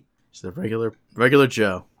me. She's a regular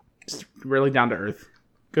Joe. Just really down to earth.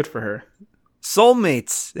 Good for her.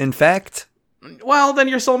 Soulmates, in fact. Well, then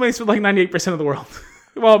you're soulmates with like 98% of the world.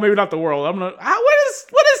 Well, maybe not the world.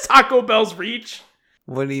 What is Taco Bell's reach?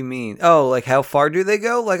 What do you mean? Oh, like how far do they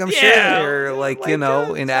go? Like I'm sure they're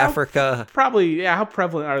in Africa. Probably, yeah. How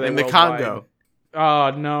prevalent are they in the worldwide? Congo?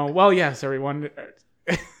 Oh, no. Well, yes, everyone.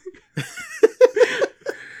 It's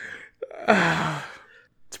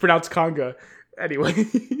pronounced conga. Anyway.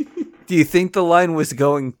 Do you think the line was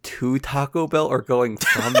going to Taco Bell or going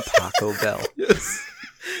from Taco Bell? Yes.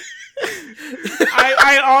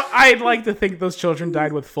 I'd like to think those children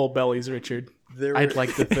died with full bellies, Richard. I'd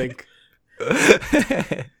like to think.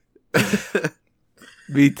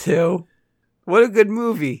 Me too. What a good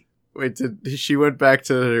movie. Wait, she went back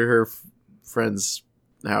to her friend's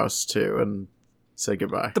house too and said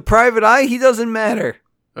goodbye? The private eye, he doesn't matter.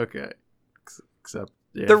 Okay. Except,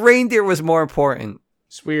 yeah. The reindeer was more important.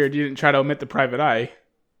 It's weird you didn't try to omit the private eye.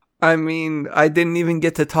 I mean, I didn't even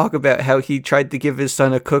get to talk about how he tried to give his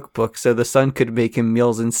son a cookbook so the son could make him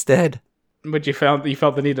meals instead. But you felt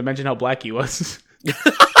the need to mention how black he was.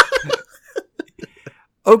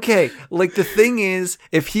 Okay, like the thing is,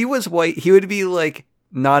 if he was white, he would be like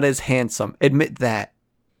not as handsome. Admit that.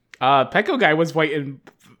 Pecco guy was white and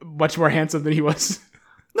much more handsome than he was.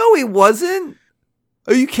 No, he wasn't.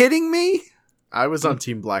 Are you kidding me? I was on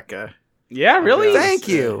Team Black Guy. Yeah, really? Thank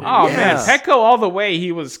you. Oh, yes. Man, Pecco all the way.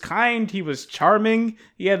 He was kind. He was charming.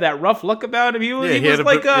 He had that rough look about him. He was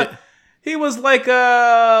like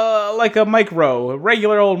a Mike Rowe, a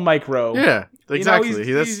regular old Mike Rowe. Yeah, exactly.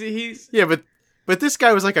 You know, he's but this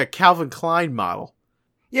guy was like a Calvin Klein model.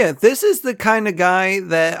 Yeah, this is the kind of guy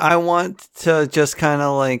that I want to just kind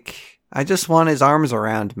of like, I just want his arms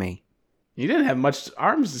around me. You didn't have much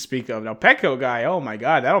arms to speak of. Now, Pecco guy, oh my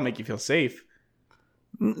God, that'll make you feel safe.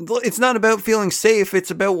 It's not about feeling safe.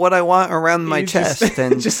 It's about what I want around my chest.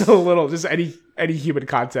 And just a little, just any human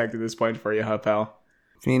contact at this point for you, huh, pal?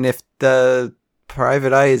 I mean, if the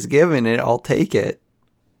private eye is given it, I'll take it.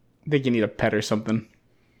 I think you need a pet or something.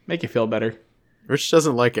 Make you feel better. Rich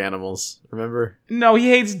doesn't like animals, remember? No, he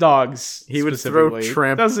hates dogs. He would throw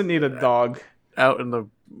Tramp. Doesn't need a dog. Out in the...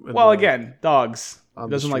 again, dogs.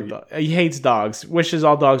 Doesn't like dogs. He hates dogs. Wishes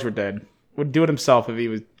all dogs were dead. Would do it himself if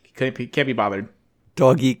he can't be bothered.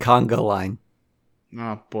 Dog eat conga line.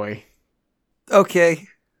 Oh, boy. Okay.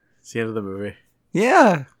 It's the end of the movie.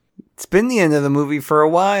 Yeah. It's been the end of the movie for a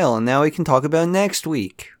while, and now we can talk about next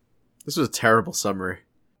week. This was a terrible summary.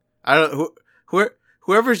 I don't...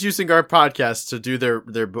 Whoever's using our podcast to do their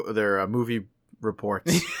movie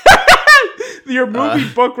reports. Your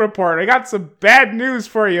movie book report. I got some bad news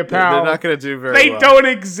for you, pal. They're not going to do very well. They don't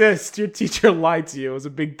exist. Your teacher lied to you. It was a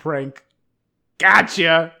big prank.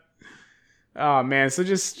 Gotcha. Oh, man. So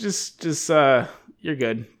just you're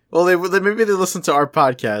good. Well, maybe they listen to our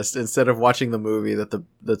podcast instead of watching the movie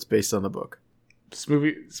that's based on the book. This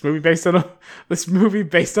movie based on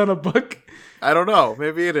a book? I don't know.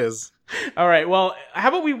 Maybe it is. All right. Well, how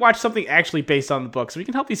about we watch something actually based on the book so we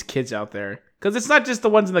can help these kids out there? Because it's not just the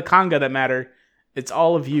ones in the conga that matter. It's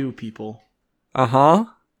all of you people. Uh-huh.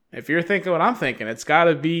 If you're thinking what I'm thinking, it's got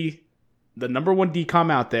to be the number one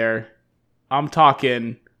DCOM out there. I'm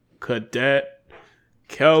talking Cadet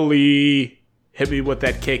Kelly. Hit me with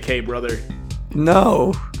that KK, brother.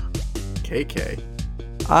 No. KK.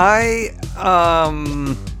 I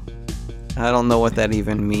don't know what that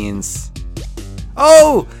even means.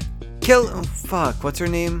 Oh! Fuck, what's her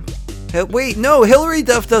name? Wait, no, Hillary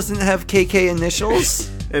Duff doesn't have KK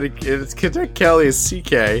initials. It's Cadet Kelly is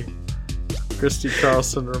CK. Christy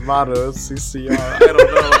Carlson Romano is CCR. I don't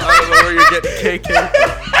know where you're getting KK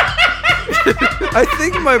from. I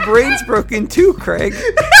think my brain's broken too, Craig.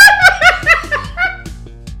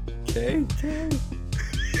 KK.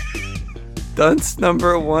 Dunce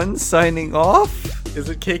number 1 signing off. Is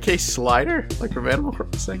it KK Slider? Like from Animal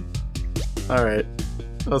Crossing? Alright.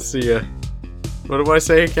 I'll see ya. What do I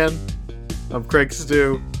say again? I'm Craig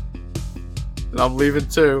Stew. And I'm leaving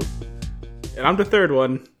too. And I'm the third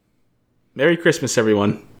one. Merry Christmas,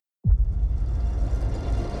 everyone.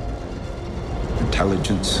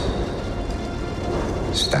 Intelligence,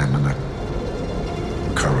 stamina,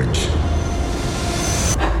 courage,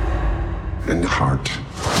 and heart.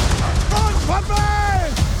 Run,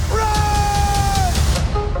 puppy! Run!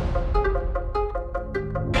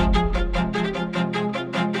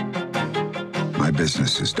 My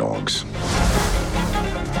business is dogs.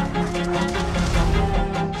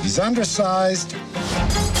 He's undersized.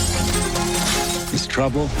 He's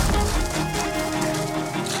trouble.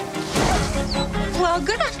 Well,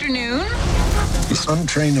 good afternoon. He's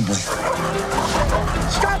untrainable.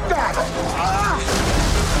 Stop that! Ah!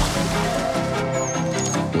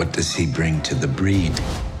 What does he bring to the breed?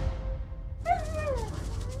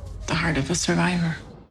 The heart of a survivor.